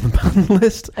put it on the ban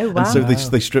list. Oh, wow. And so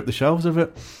they stripped the shelves of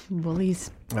it.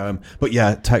 Woolies. But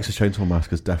yeah, Texas Chainsaw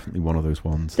Massacre is definitely one of those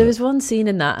ones. There was one scene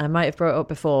in that, and I might have brought it up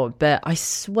before, but I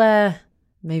swear,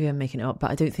 maybe I'm making it up,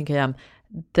 but I don't think I am.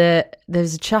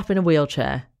 There's a chap in a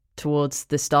wheelchair towards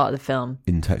the start of the film.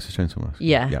 In Texas Chainsaw Massacre?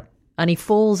 Yeah. And he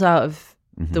falls out of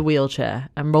the wheelchair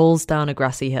and rolls down a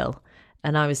grassy hill.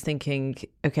 And I was thinking,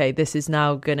 okay, this is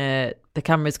now the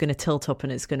camera's going to tilt up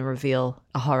and it's going to reveal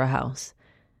a horror house.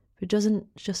 But it doesn't,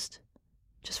 just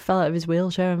fell out of his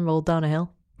wheelchair and rolled down a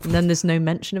hill. And then there's no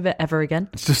mention of it ever again.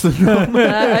 It's just the norm.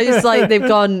 It's like they've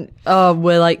gone, oh,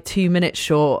 we're like 2 minutes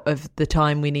short of the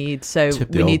time we need. So Tip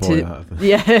the we old need boy to, out of it.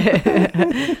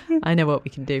 yeah. I know what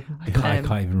we can do. I can't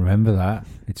even remember that.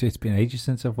 It's been ages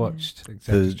since I've watched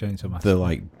Texas Chainsaw Massacre. The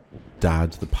like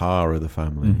dad, the pa of the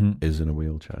family, is in a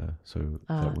wheelchair, so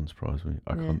that wouldn't surprise me.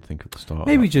 I can't think of the start.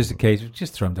 Maybe just a case of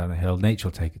just throw him down the hill. Nature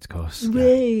will take its course.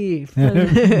 Way fun.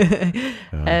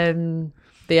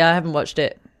 But yeah, I haven't watched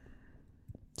it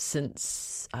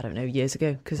since, I don't know, years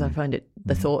ago, because I find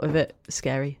the thought of it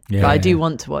scary. Yeah, but I do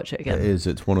want to watch it again. It is.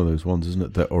 It's one of those ones, isn't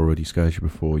it, that already scares you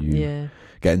before you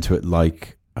get into it.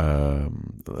 Like Last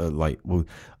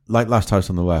House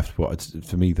on the Left. But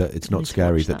for me, that it's not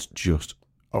scary. That's just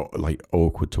like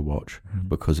awkward to watch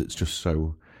because it's just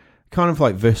so kind of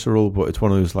like visceral. But it's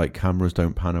one of those like cameras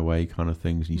don't pan away kind of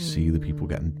things. And you see the people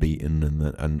getting beaten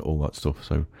and all that stuff.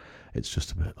 So it's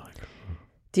just a bit like.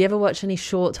 Do you ever watch any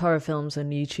short horror films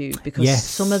on YouTube? Because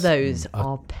some of those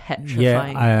are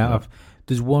petrifying. Yeah,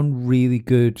 there's one really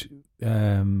good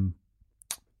channel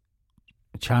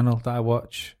that I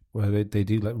watch where they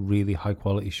do like really high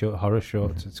quality horror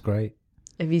shorts. It's great.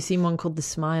 Have you seen one called The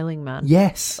Smiling Man?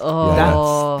 Yes.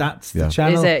 Oh, that's the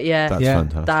channel. Is it? Yeah. That's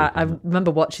fantastic. I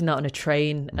remember watching that on a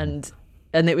train, and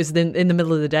it was in the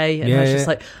middle of the day, and I was just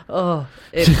like, oh,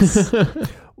 it's.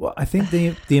 Well, I think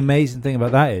the amazing thing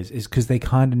about that is because they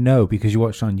kind of know, because you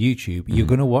watch it on YouTube, you're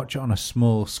going to watch it on a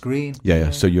small screen.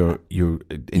 Yeah. So you're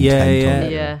intent on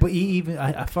it. Yeah. But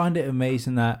I find it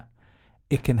amazing that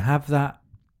it can have that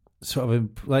sort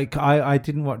of like I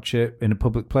didn't watch it in a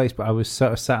public place, but I was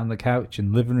sort of sat on the couch in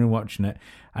the living room watching it,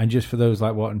 and just for those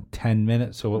 10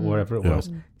 minutes or whatever it was,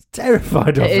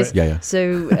 terrified of it. Yeah.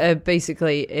 So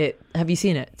basically, have you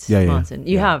seen it, Yeah, Martin?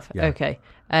 You have? Yeah. Okay.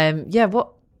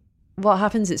 What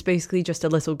happens? It's basically just a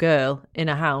little girl in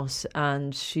a house,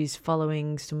 and she's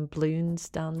following some balloons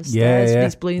down the stairs. Yeah.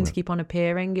 These balloons keep on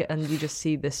appearing, and you just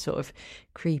see this sort of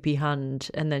creepy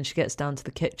hand, and then she gets down to the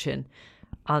kitchen,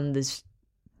 and there's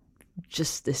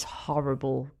just this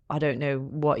horrible, I don't know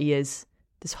what he is,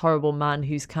 this horrible man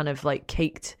who's kind of like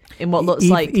caked in what looks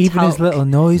like even talc. his little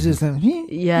noises.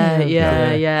 Yeah.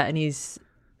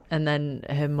 And then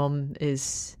her mum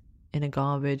is in a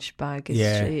garbage bag,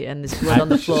 and there's blood on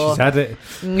the floor. She's had it.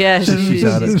 Yeah, she's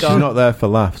She's gone. not there for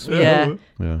laughs. Yeah.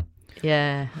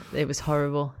 Yeah. It was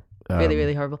horrible. Really,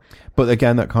 really horrible. But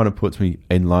again, that kind of puts me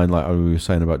in line, like we were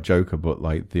saying about Joker, but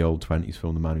like the old 20s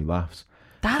film, The Man Who Laughs.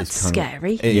 That's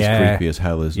scary. It is creepy as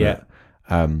hell, isn't it?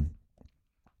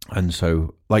 And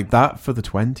so, like that for the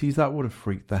 20s, that would have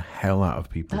freaked the hell out of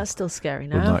people. That's still scary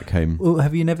when now. that came. Well,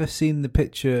 have you never seen the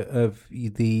picture of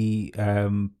the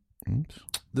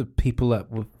people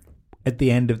that were at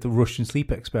the end of the Russian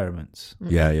sleep experiments?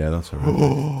 Yeah, that's horrendous.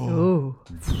 Oh.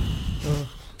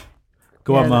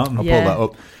 Go on, Martin. I'll pull that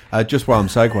up. Just while I'm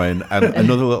segueing,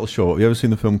 another little short. Have you ever seen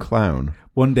the film Clown?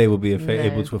 One day we'll be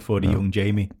able to afford a young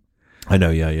Jamie. I know,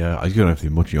 yeah. You're going to have to be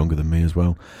much younger than me as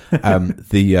well. I don't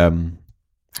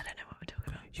know what we're talking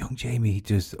about. Young Jamie, he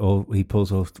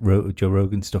pulls all Joe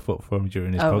Rogan stuff up for him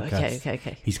during his podcast.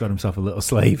 Okay. He's got himself a little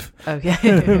slave.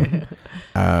 Okay.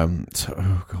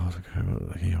 Oh God.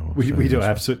 Okay, we don't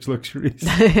have such luxuries.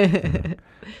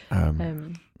 Okay,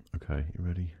 you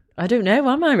ready? I don't know.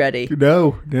 Am I ready?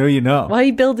 No, you're not. Why are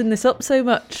you building this up so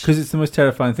much? Because it's the most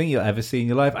terrifying thing you'll ever see in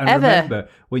your life. And Ever. remember,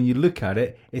 when you look at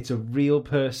it, it's a real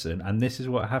person, and this is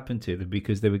what happened to them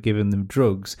because they were giving them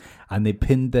drugs, and they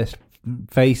pinned their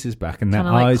faces back and their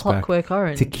Kinda like eyes back Clockwork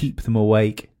Orange. to keep them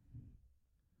awake.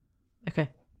 Okay.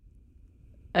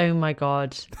 Oh my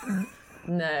God.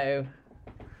 No.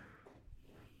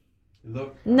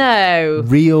 No.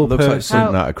 Real Looks like person.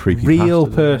 something out of creepy. Real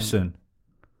person.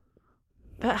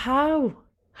 But how?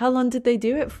 How long did they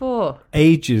do it for?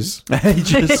 Ages.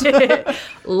 Ages.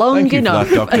 Long Thank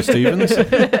enough. you for that, Dr. Stevens.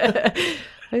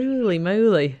 Holy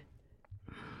moly.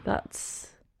 That's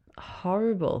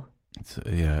horrible. It's Are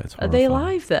horrifying. they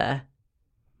alive there?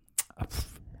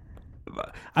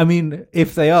 I mean,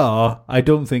 if they are, I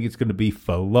don't think it's going to be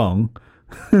for long.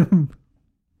 Oh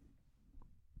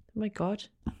my God.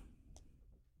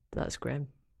 That's grim.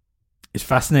 It's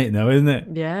fascinating though, isn't it?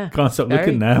 Yeah. Can't stop Very.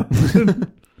 looking now.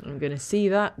 I'm going to see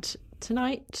that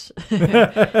tonight in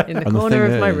the corner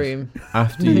of my room.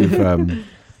 After you've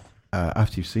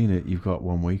seen it, you've got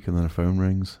 1 week, and then a phone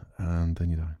rings, and then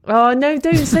you die. Oh no!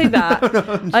 Don't say that.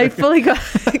 I fully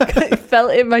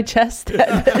felt it in my chest.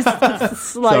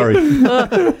 Sorry.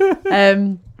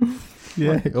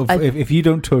 Yeah. If you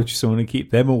don't torture someone and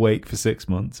keep them awake for 6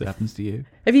 months, it happens to you.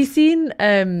 Have you seen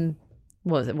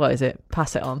what is it?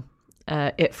 Pass It On.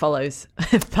 It Follows.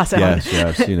 Pass It On. Yes, yeah,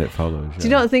 I've seen It Follows. Do you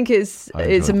not think it's I a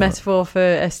enjoyed that. metaphor for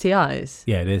STIs?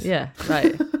 Yeah, it is. Yeah,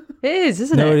 right. It is,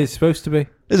 isn't it? No, it is supposed to be.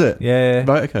 Is it? Yeah.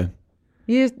 Right, okay.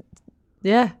 Yeah.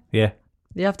 Yeah.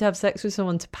 You have to have sex with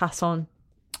someone to pass on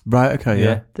Right, okay,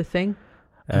 yeah. the thing.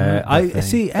 I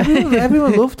see.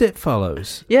 Everyone loved It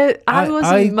Follows. Yeah, I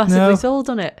wasn't massively no. sold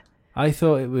on it. I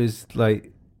thought it was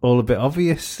like all a bit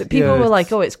obvious. But people were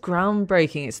like, "Oh, it's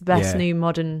groundbreaking. It's the best Yeah. new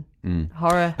modern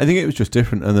horror." I think it was just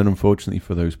different, and then unfortunately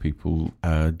for those people,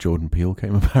 Jordan Peele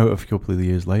came about a couple of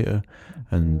years later,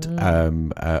 and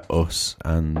Us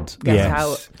and Get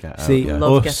Out. Get Out. See, yeah.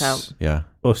 Love Us, Get Out. Yeah,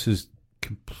 Us is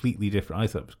completely different. I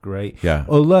thought it was great. yeah.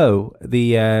 Although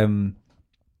the end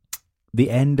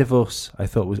of Us, I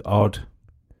thought was odd.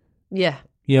 Yeah.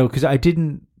 Because I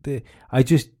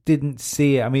just didn't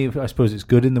see it. I mean, I suppose it's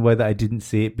good in the way that I didn't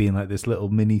see it being like this little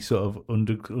mini sort of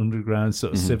underground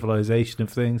sort of civilization of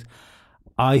things.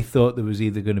 I thought there was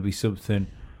either going to be something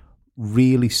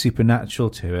really supernatural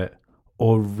to it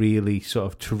or really sort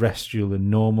of terrestrial and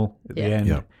normal at the end.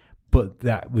 Yeah. But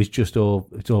that was just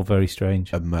it's all very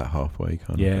strange. I met halfway,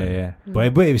 kind of. Yeah, thing. yeah.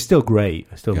 But it was still great.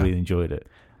 I still really enjoyed it.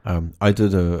 I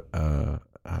did a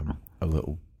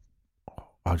little.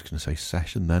 I was going to say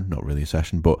session then, not really a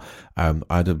session, but I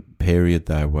had a period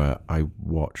there where I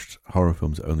watched horror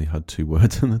films that only had 2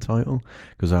 words in the title,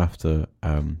 because after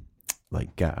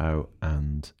like Get Out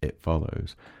and It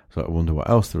Follows, so I wonder what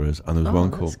else there is. And there was one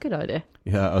That's called a good idea.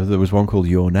 there was one called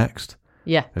You're Next.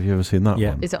 Yeah. Have you ever seen that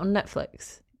one? Is it on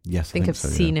Netflix? Yes, I think I've so,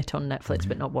 seen it on Netflix,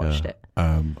 but not watched it.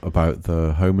 About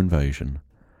the home invasion.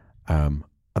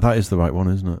 That is the right one,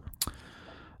 isn't it?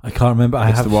 I can't remember.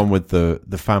 It's the one with the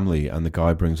family, and the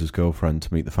guy brings his girlfriend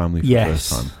to meet the family for the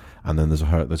first time, and then there's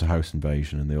a house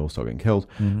invasion, and they all start getting killed.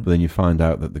 But then you find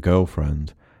out that the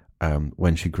girlfriend,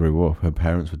 when she grew up, her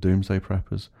parents were doomsday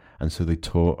preppers, and so they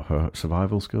taught her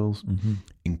survival skills.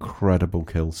 Incredible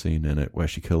kill scene in it where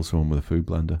she kills someone with a food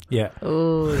blender. Yeah.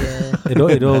 Oh yeah.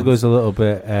 It all goes a little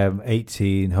bit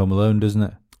 18 Home Alone, doesn't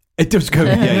it? It does go,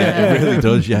 yeah, it really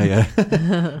does, yeah.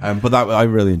 But that I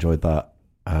really enjoyed that.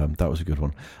 That was a good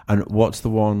one. And what's the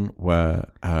one where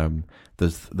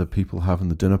there's the people having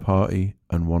the dinner party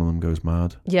and one of them goes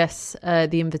mad? Yes,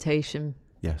 The Invitation.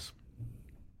 Yes.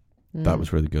 That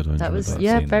was really good. I That enjoyed was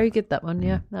that. very good. That one,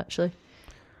 yeah, actually.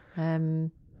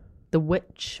 The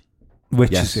Witch.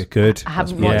 Which is good. I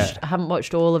haven't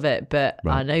watched all of it, but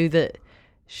Right. I know that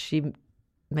she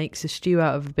makes a stew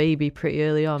out of a baby pretty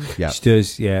early on. Yeah, She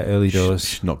does, early doors.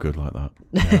 She's not good like that.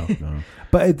 No.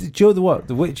 But do you know what?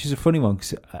 The Witch is a funny one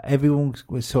because everyone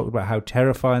was talking about how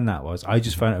terrifying that was. I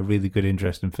just found it a really good,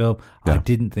 interesting film. Yeah. I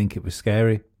didn't think it was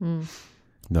scary.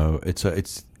 No, it's one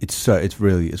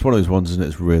of those ones, isn't it?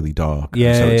 It's really dark.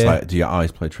 Yeah, So it's yeah. like, do your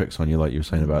eyes play tricks on you, like you were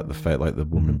saying about the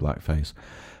woman in blackface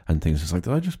and things? It's like,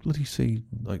 did I just bloody see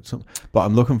like something? But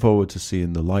I'm looking forward to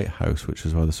seeing The Lighthouse, which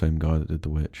is by the same guy that did The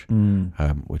Witch,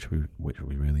 which will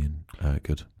be really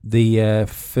good. The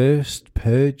first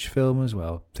Purge film as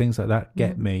well. Things like that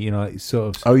get me. You know, like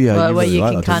sort of. Oh yeah, Well, where really you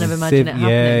like can that, kind of don't imagine it happening.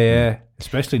 Yeah.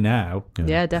 Especially now.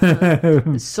 Yeah,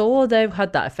 definitely. Saw, though,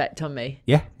 had that effect on me.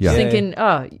 Yeah. Just thinking,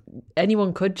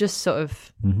 anyone could just sort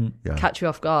of Yeah. catch you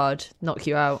off guard, knock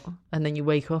you out, and then you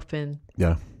wake up and...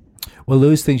 Yeah. Well,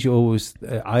 those things I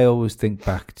always think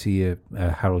back to your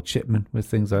Harold Shipman with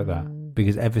things like that,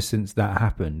 because ever since that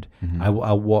happened, I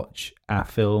watch a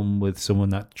film with someone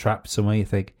that trapped somewhere. You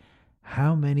think,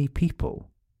 how many people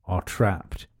are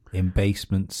trapped in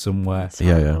basements somewhere?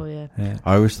 Yeah.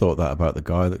 I always thought that about the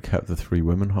guy that kept the 3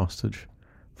 women hostage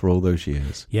for all those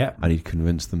years. Yeah. And he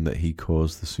convinced them that he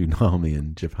caused the tsunami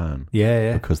in Japan.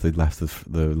 Yeah. Because they'd left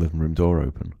the living room door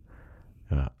open.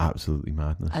 Absolutely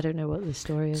madness. I don't know what the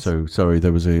story is. So sorry,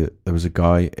 there was a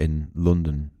guy in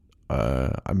London,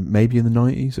 maybe in the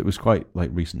 90s. It was quite like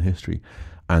recent history,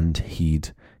 and he'd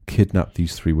kidnapped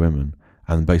these 3 women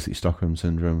and basically Stockholm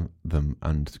syndrome them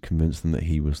and convinced them that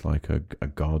he was like a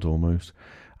god almost.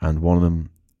 And one of them,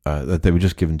 they were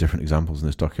just given different examples in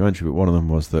this documentary, but one of them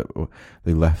was that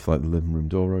they left like the living room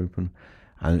door open,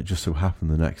 and it just so happened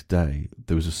the next day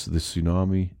there was this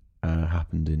tsunami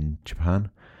happened in Japan.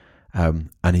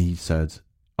 And he said,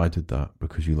 I did that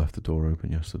because you left the door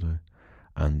open yesterday.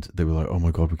 And they were like, oh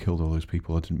my God, we killed all those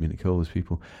people. I didn't mean to kill those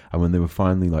people. And when they were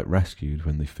finally like rescued,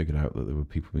 when they figured out that there were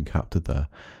people being captured there,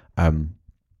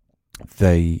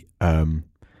 they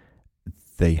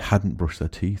hadn't brushed their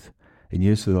teeth in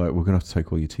years. So they're like, we're going to have to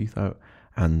take all your teeth out.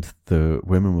 And the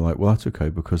women were like, well, that's okay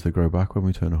because they grow back when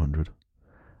we turn 100.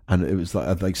 And it was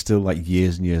like still like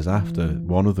years and years after,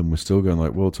 one of them was still going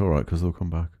like, well, it's all right because they'll come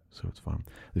back. So it's fine.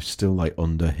 They're still like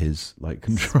under his like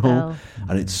control, Spell.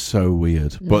 And it's so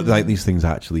weird. But like these things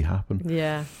actually happen.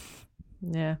 Yeah.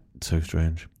 So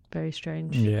strange. Very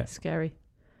strange. Yeah. Scary.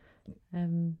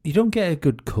 You don't get a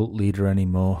good cult leader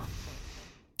anymore.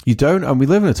 You don't, and we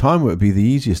live in a time where it'd be the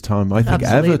easiest time I think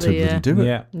ever to Absolutely, bloody do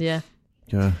it.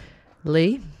 Yeah.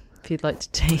 Lee, if you'd like to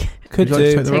take... Could Would you like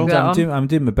to do. take the role? I'm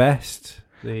doing my best.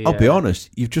 I'll be honest,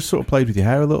 you've just sort of played with your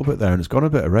hair a little bit there, and it's gone a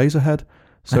bit of razor head.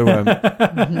 So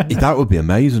that would be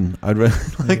amazing. I'd really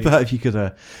like that if you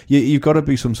could. You've got to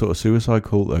be some sort of suicide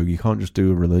cult, though. You can't just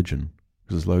do a religion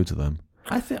because there's loads of them.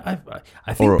 I think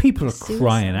people are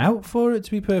crying out for it.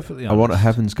 To be perfectly honest, I want a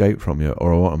Heaven's Gate from you,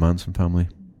 or I want a Manson family,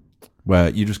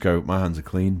 where you just go, my hands are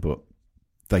clean, but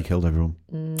they killed everyone.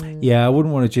 Yeah, I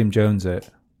wouldn't want to Jim Jones it.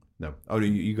 No,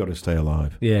 you got to stay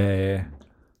alive. Yeah.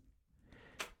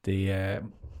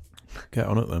 Get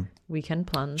on it then. Weekend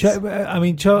plans. I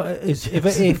mean,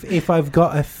 if I've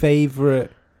got a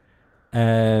favourite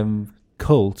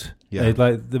cult,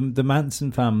 like the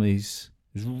Manson families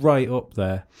is right up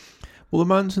there. Well, the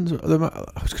Mansons.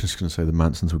 I was just going to say the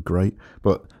Mansons were great,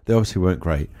 but they obviously weren't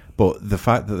great. But the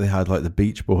fact that they had like the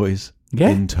Beach Boys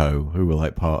in tow, who were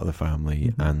like part of the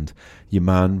family, and your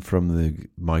man from the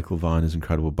Michael Viner's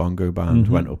Incredible Bongo Band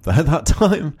went up there that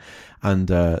time and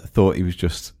thought he was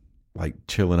just like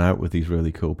chilling out with these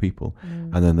really cool people,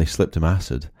 and then they slipped him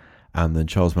acid, and then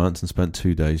Charles Manson spent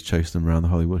 2 days chasing them around the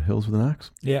Hollywood Hills with an axe.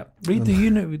 Yeah, read the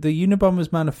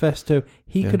Unabomber's manifesto.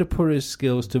 He could have put his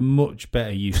skills to much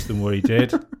better use than what he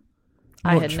did.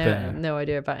 I had no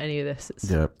idea about any of this.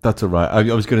 Yeah, that's all right.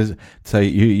 I was going to say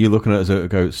you're looking at us and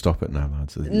go, stop it now,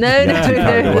 lads. No,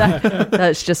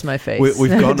 that's just my face. We've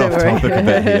gone off topic a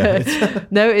bit here.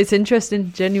 No, it's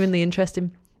interesting, genuinely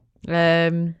interesting.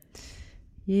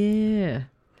 Yeah,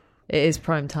 it is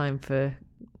prime time for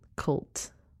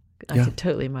cult. I could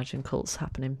totally imagine cults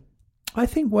happening. I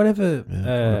think whatever on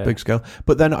a big scale,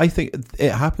 but then I think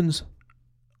it happens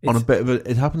on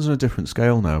it happens on a different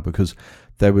scale now, because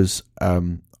there was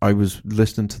I was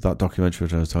listening to that documentary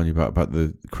which I was telling you about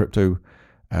the crypto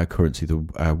currency, the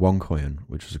OneCoin,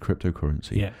 which was a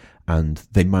cryptocurrency, and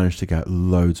they managed to get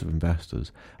loads of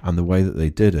investors, and the way that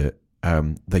they did it,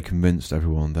 they convinced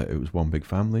everyone that it was one big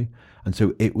family, and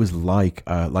so it was like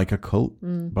a cult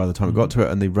by the time it got to it.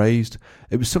 And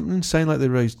it was something insane, like they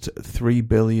raised $3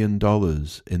 billion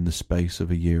in the space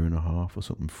of a year and a half or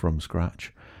something from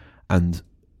scratch, and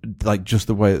like just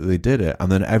the way that they did it,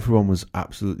 and then everyone was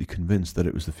absolutely convinced that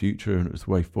it was the future and it was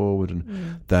the way forward,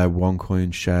 and their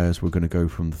OneCoin shares were going to go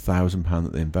from the £1,000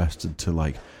 that they invested to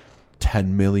like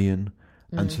 10 million,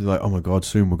 and so like, oh my god,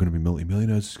 soon we're going to be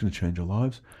multi-millionaires, it's going to change our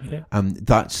lives. And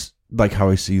that's like how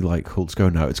I see like cults go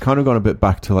now. It's kind of gone a bit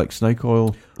back to like snake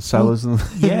oil sellers and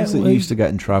things that you used to get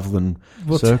in traveling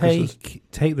circuses.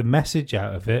 Take the message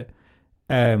out of it.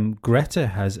 Greta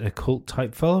has a cult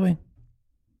type following.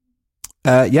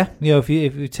 Yeah, you know, if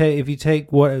you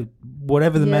take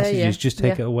whatever the message is, just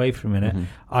take it away for a minute.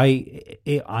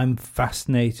 I'm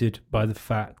fascinated by the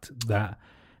fact that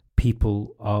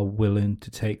people are willing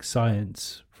to take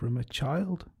science from a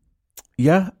child.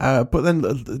 Yeah, but then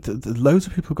loads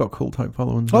of people got cult type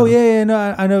followings. Oh yeah,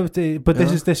 no, I know. But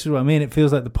this is what I mean. It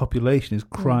feels like the population is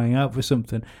crying out for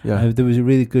something. Yeah, there was a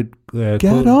really good get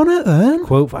on it then.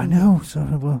 Quote. I know. So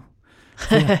well,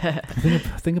 I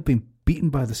think I've been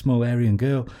beaten by the small Aryan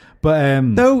girl. But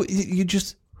no, you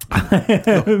just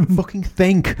fucking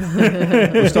think.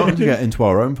 We're starting to get into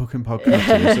our own fucking podcast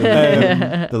here, so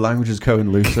the language is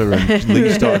going looser, and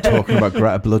Lee started talking about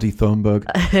Greta bloody Thunberg.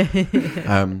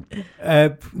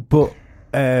 But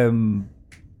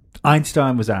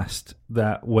Einstein was asked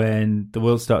that when the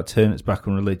world started turning its back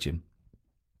on religion,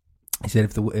 he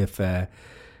said,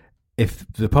 if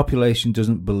the population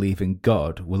doesn't believe in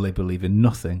God, will they believe in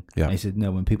nothing? Yeah. And he said,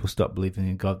 no, when people stop believing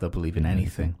in God, they'll believe in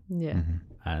anything. Yeah.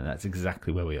 And that's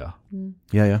exactly where we are.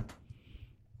 Yeah.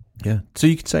 So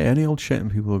you could say any old shit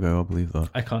and people will go, I believe that.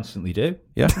 I constantly do.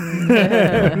 Yeah.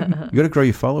 You got to grow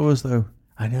your followers, though.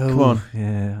 I know. Come on.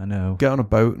 Yeah, I know. Get on a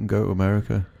boat and go to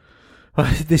America.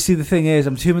 See, the thing is,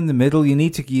 I'm too in the middle. You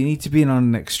need to be on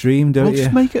an extreme, don't you?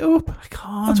 Just make it up. I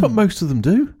can't. That's what most of them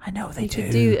do. I know they do.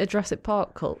 Could do a Jurassic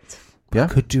Park cult. Yeah.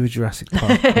 Could do a Jurassic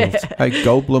Park cult. Hey,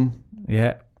 Goldblum.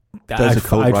 Yeah. There's a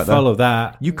cult right there. I'd follow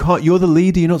that. You can't. You're the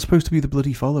leader. You're not supposed to be the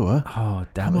bloody follower. Oh,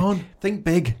 damn Come on. Think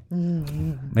big.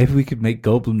 Maybe we could make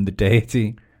Goldblum the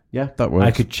deity. Yeah, that works.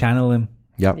 I could channel him.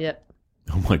 Yep.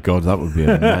 Oh my god, that would be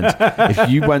immense. If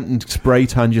you went and spray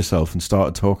tanned yourself and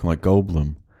started talking like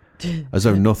Goldblum, as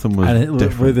though nothing was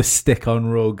different. With a stick on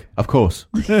rug. Of course.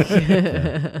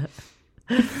 But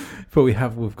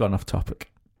we've gone off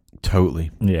topic.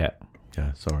 Totally. Yeah,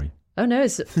 sorry. Oh no,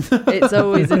 it's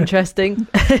always interesting.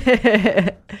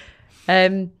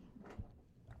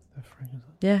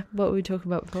 Yeah, what were we talking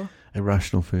about before?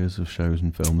 Irrational fears of shows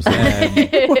and films.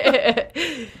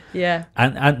 Yeah.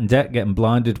 And Ant and Dec getting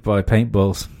blinded by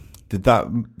paintballs. Did that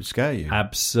scare you?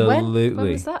 Absolutely.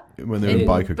 When was that? When they were in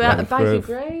Biker Grove. Biker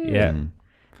Grove?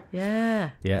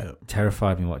 Yeah. Yeah.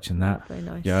 Terrified me watching that. Very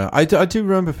nice. Yeah, I do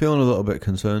remember feeling a little bit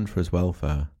concerned for his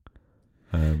welfare.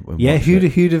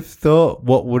 Who'd have thought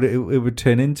what would it would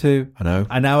turn into? I know.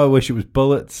 And now I wish it was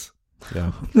bullets.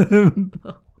 Yeah. Do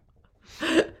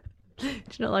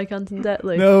you not like Ant and Dec,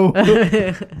 Luke? No.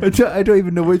 I don't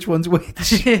even know which one's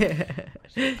which.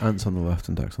 Ant's on the left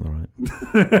and Dec's on the right.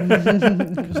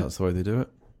 Because that's the way they do it.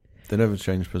 They never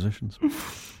change positions.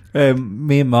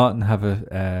 Me and Martin have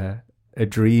a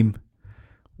dream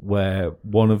where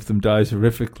one of them dies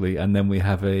horrifically, and then we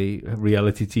have a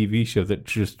reality TV show that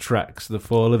just tracks the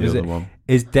fall of it.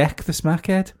 Is Dec the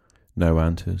smackhead? No,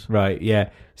 Ant is. Right, yeah.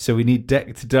 So we need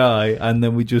Dec to die, and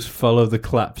then we just follow the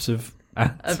collapse of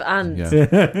Ant.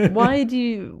 Yeah. Why do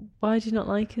you not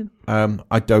like him?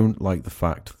 I don't like the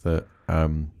fact that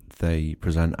they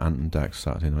present Ant and Dec's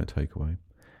Saturday Night Takeaway.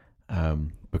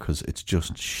 Because it's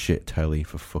just shit telly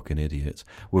for fucking idiots.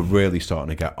 We're really starting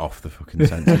to get off the fucking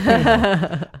sense of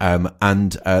humor.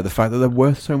 And the fact that they're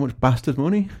worth so much bastard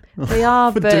money. They are,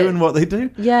 for doing what they do.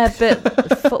 Yeah,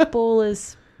 but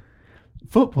footballers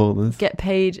get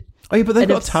paid. Oh yeah, but they've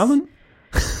got talent.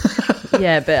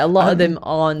 Yeah, but a lot of them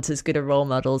aren't as good a role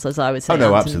models as I would say Ant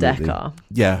and Dec are.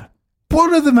 Yeah.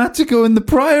 One of them had to go in the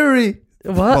Priory.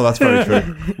 What? Well, that's very true.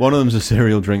 One of them's a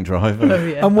serial drink driver. Oh,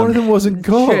 yeah. And one of them wasn't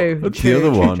caught. The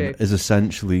other one is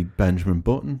essentially Benjamin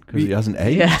Button because he hasn't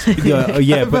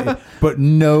aged. But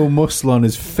no muscle on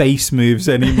his face moves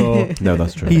anymore. No,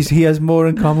 that's true. He has more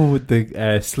in common with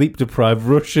the sleep-deprived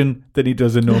Russian than he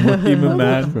does a normal human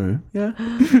man. True.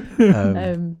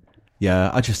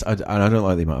 Yeah. I don't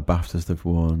like the amount of BAFTAs they've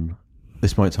won.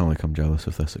 This might sound like I'm jealous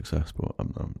of their success, but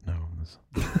I'm not.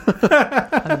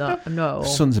 I'm not at all.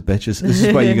 Sons of bitches. This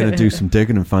is where you're going to do some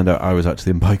digging and find out I was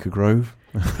actually in Biker Grove.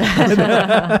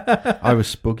 I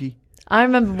was spuggy. I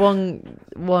remember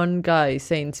one guy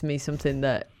saying to me something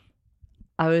that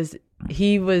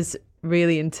he was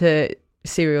really into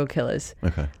serial killers.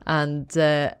 Okay. And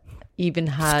even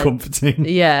had... It's comforting.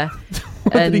 Yeah.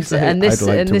 and did he say? and this I'd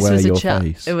like and to this wear was a your chat.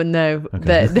 face. Oh, no, Okay.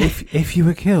 but If you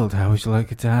were killed, how would you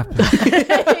like it to happen?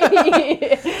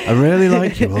 I really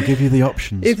like you. I'll give you the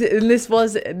options. and this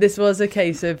was a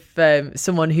case of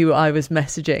someone who I was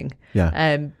messaging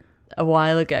a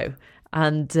while ago,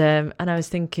 and I was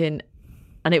thinking,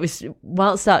 and it was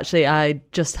whilst actually I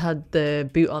just had the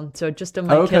boot on, so I'd just done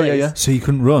my Achilles, So you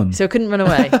couldn't run. so I couldn't run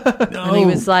away. No. And he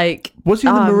was like, Was he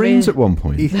in the Marines at one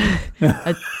point?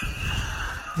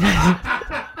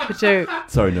 so,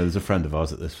 Sorry, no, there's a friend of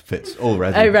ours that this fits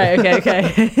already. oh right,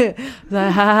 okay.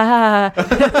 Like, ha, ha,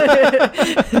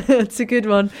 ha. That's a good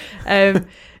one.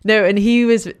 No, and he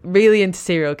was really into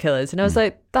serial killers, and I was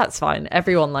like, that's fine.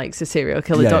 Everyone likes a serial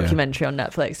killer documentary on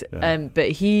Netflix. Yeah.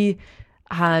 But he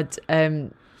had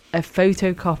a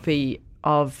photocopy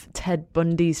of Ted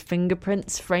Bundy's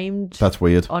fingerprints framed. That's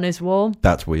weird. On his wall.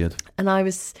 That's weird.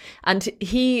 And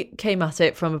he came at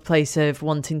it from a place of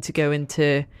wanting to go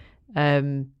into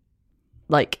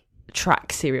like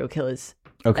track serial killers.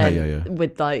 Okay,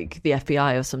 with like the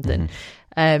FBI or something.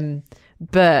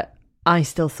 But I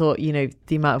still thought, the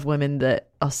amount of women that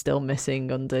are still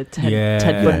missing under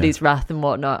Ted Bundy's wrath and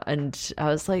whatnot, and I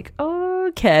was like, oh,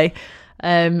 okay.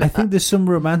 I think there's some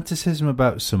romanticism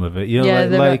about some of it,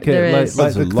 there is.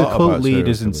 like the lot cult about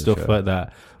leaders and serial stuff killers, like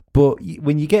that. But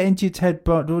when you get into your Ted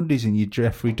Bundys and your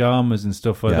Jeffrey Dahmers and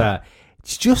stuff like that,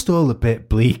 it's just all a bit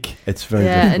bleak. It's very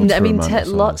difficult and to I mean,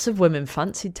 romanticize. lots of women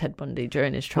fancied Ted Bundy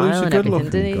during his trial Well, and everything,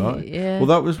 didn't he? Yeah. Well,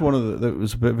 that was one of that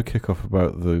was a bit of a kick-off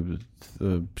about the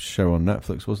show on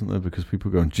Netflix, wasn't there? Because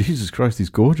people were going, Jesus Christ, he's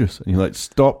gorgeous, and you're like,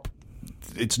 stop.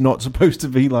 It's not supposed to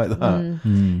be like that. Well,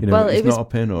 it's it was not a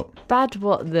pin-up. bad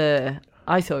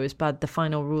I thought it was bad, the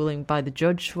final ruling by the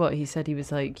judge. What he said, he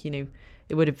was like, it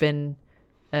would have been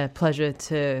a pleasure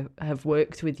to have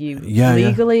worked with you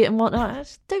legally and whatnot. I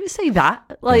just don't say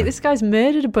that. Like, this guy's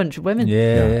murdered a bunch of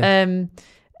women.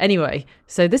 Anyway,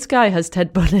 so this guy has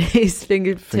Ted Bundy's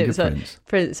fingerprints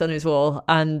on his wall,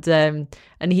 and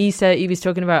he said he was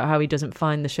talking about how he doesn't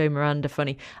find the show Miranda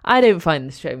funny. I don't find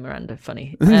the show Miranda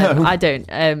funny. No. I don't.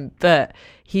 But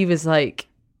he was like,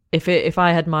 if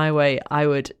I had my way, I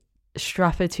would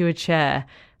strap her to a chair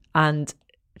and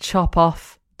chop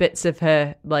off bits of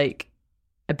her, like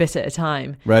a bit at a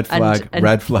time. Red flag.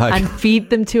 And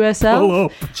feed them to herself. Pull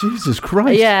up. Jesus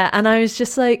Christ. Yeah, and I was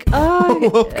just like,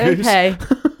 okay.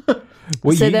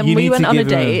 Well, so then we went on a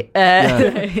date.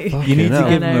 You need to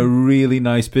give him a really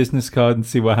nice business card and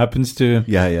see what happens to him.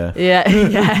 Yeah.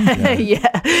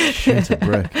 Shit a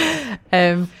brick.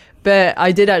 But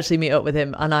I did actually meet up with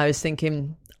him, and I was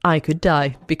thinking I could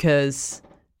die because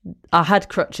I had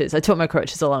crutches. I took my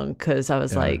crutches along because I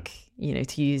was like,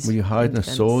 to use. Were you hiding a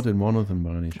sword in one of them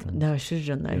by any chance? No, I should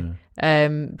have done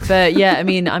though. But yeah, I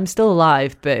mean, I'm still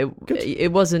alive, but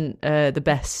it wasn't the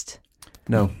best.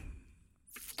 No.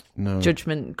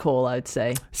 Judgment call, I'd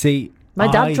say. See, my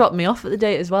dad dropped me off at the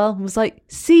date as well and was like,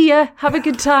 see ya, have a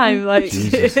good time. Like,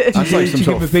 Jesus. That's like some give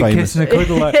sort him a of big famous... kiss and a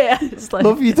cuddle. Like, it's like,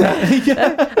 love you,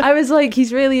 Dad. I was like,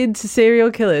 he's really into serial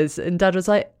killers, and Dad was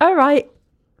like, all right,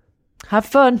 have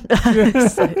fun.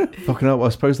 Like, Fucking hell, I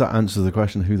suppose that answers the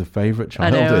question who the favourite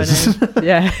child is. I know.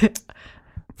 Yeah.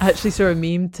 I actually saw a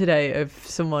meme today of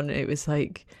someone, it was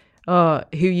like, oh,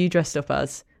 who you dressed up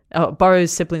as? Oh,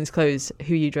 borrows siblings' clothes,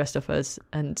 who you dressed up as,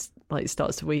 and like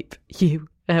starts to weep. You,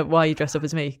 why you dressed up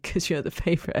as me? Because you're the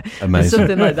favourite. Amazing.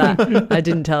 Something like that. I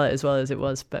didn't tell it as well as it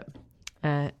was, but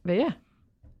yeah.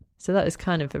 So that is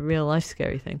kind of a real life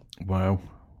scary thing. Wow.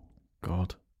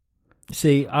 God.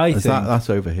 See, I think that's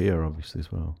over here, obviously, as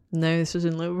well. No, this was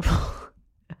in Liverpool.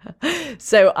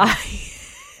 So I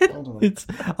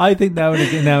think now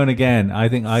and again, I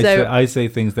think I say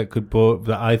things that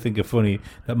that I think are funny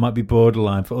that might be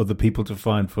borderline for other people to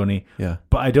find funny. Yeah,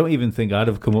 but I don't even think I'd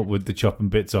have come up with the chopping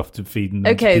bits off to feeding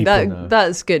them. Okay, to people.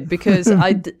 that's good because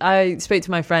I spoke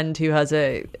to my friend who has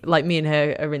me and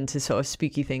her are into sort of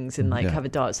spooky things and have a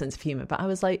dark sense of humor. But I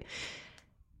was like,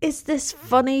 "Is this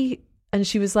funny?" And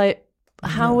she was like,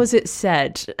 how was it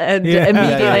said? And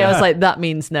immediately I was like, that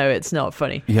means no, it's not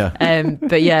funny. Yeah.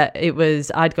 But yeah, it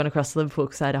was, I'd gone across to Liverpool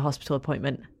because I had a hospital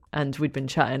appointment and we'd been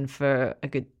chatting for a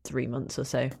good 3 months or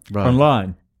so. Right.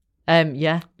 Online?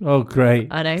 Yeah. Oh, great.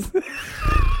 I know.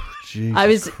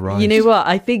 Jesus Christ. You know what?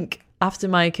 I think after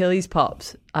my Achilles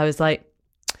popped, I was like,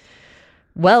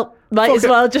 well, might as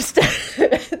well just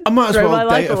I might as well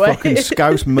date a fucking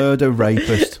Scouse murder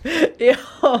rapist. Yeah,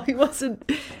 he wasn't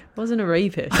a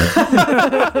rapist.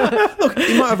 Look,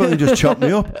 he might have only just chopped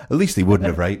me up. At least he wouldn't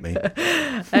have raped me.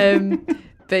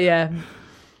 But yeah.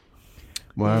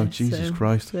 Wow, Jesus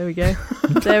Christ. There we go.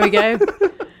 There we go.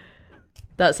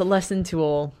 That's a lesson to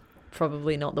all.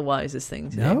 probably not the wisest thing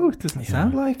to do. No, it doesn't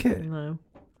sound like it. No.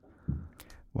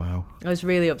 Wow. I was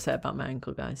really upset about my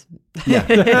ankle, guys. Yeah,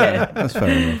 that's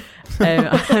fair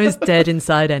enough. I was dead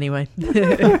inside anyway. Just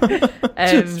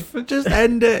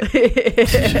end it.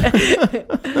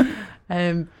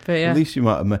 But yeah. At least you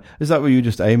might have made... Is that where you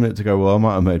just aiming it to go, well, I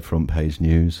might have made front page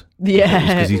news?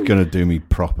 Yeah. Because he's going to do me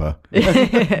proper.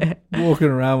 Walking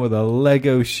around with a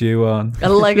Lego shoe on. A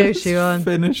Lego shoe on.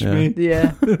 Finish me.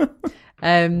 Yeah.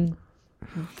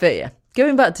 But yeah.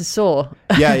 Going back to Saw.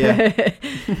 Yeah.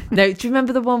 No, do you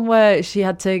remember the one where she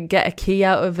had to get a key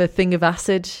out of a thing of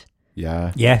acid?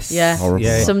 Yeah. Yes. Yeah. Horrible.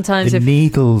 Yeah. Sometimes the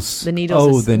needles. The needles.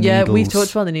 Oh, is, the yeah, needles. we've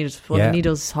talked about the needles before. Yeah. The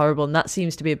needles is horrible, and that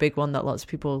seems to be a big one that lots of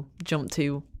people jump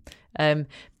to.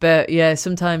 But yeah,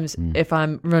 sometimes if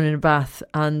I'm running a bath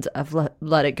and I've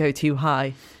let it go too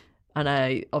high, and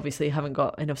I obviously haven't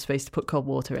got enough space to put cold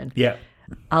water in, Yeah.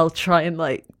 I'll try and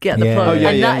like get the Yeah. plug, Oh, yeah,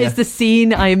 and that is the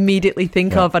scene I immediately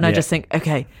think of, and I Yeah. just think,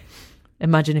 okay,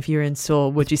 imagine if you were in Saw,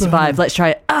 would you survive? Let's try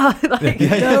it.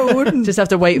 No, it wouldn't. just have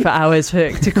to wait for hours for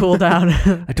it to cool down.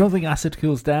 I don't think acid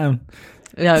cools down.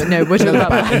 No, we're talking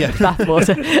about bath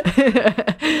water.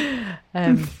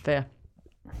 But yeah.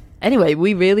 Anyway,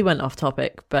 we really went off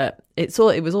topic, but it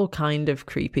was all kind of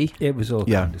creepy. It was all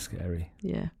kind of scary.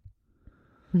 Yeah.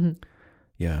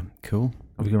 Yeah. Cool.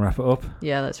 Are we going to wrap it up?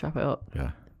 Yeah, let's wrap it up.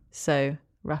 Yeah. So,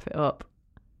 wrap it up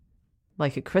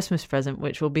like a Christmas present,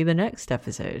 which will be the next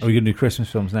episode. Are we going to do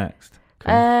Christmas films next?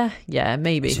 Yeah,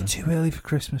 maybe. Is it too early for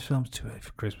Christmas films? Too early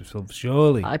for Christmas films,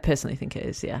 surely. I personally think it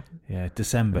is, yeah. Yeah,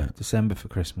 December for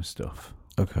Christmas stuff.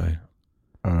 Okay.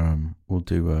 We'll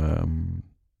do, I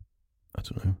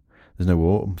don't know. There's no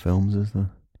autumn films, is there?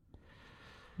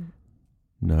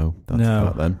 No. That's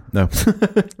No. that then. No.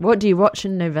 What do you watch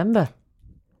in November?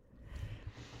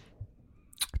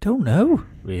 I don't know,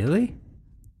 really.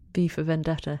 V for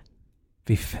Vendetta.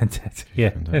 Be fantastic.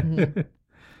 Yeah. Mhm.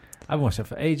 I haven't watched that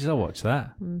for ages. I'll watch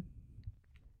that.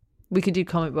 We could do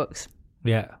comic books.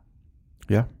 Yeah.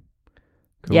 Yeah.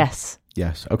 Cool. Yes.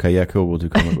 Yes. Okay. Yeah. Cool. We'll do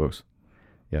comic books.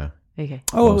 Yeah. Okay.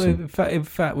 Oh, Awesome. in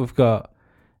fact, we've got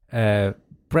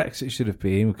Brexit should have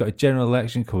been. We've got a general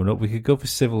election coming up. We could go for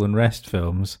civil unrest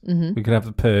films. Mm-hmm. We could have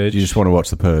The Purge. You just want to watch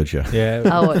The Purge, yeah? Yeah.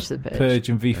 I'll watch The Purge. Purge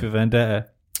and V for Vendetta.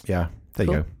 Yeah. There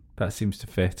Cool. you go. That seems to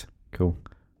fit. Cool.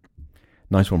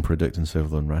 Nice one predicting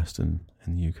civil unrest in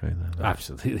the UK there.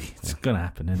 Absolutely. It's going to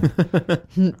happen, isn't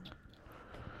it?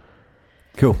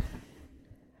 Cool.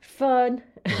 Fun.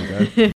 There we go.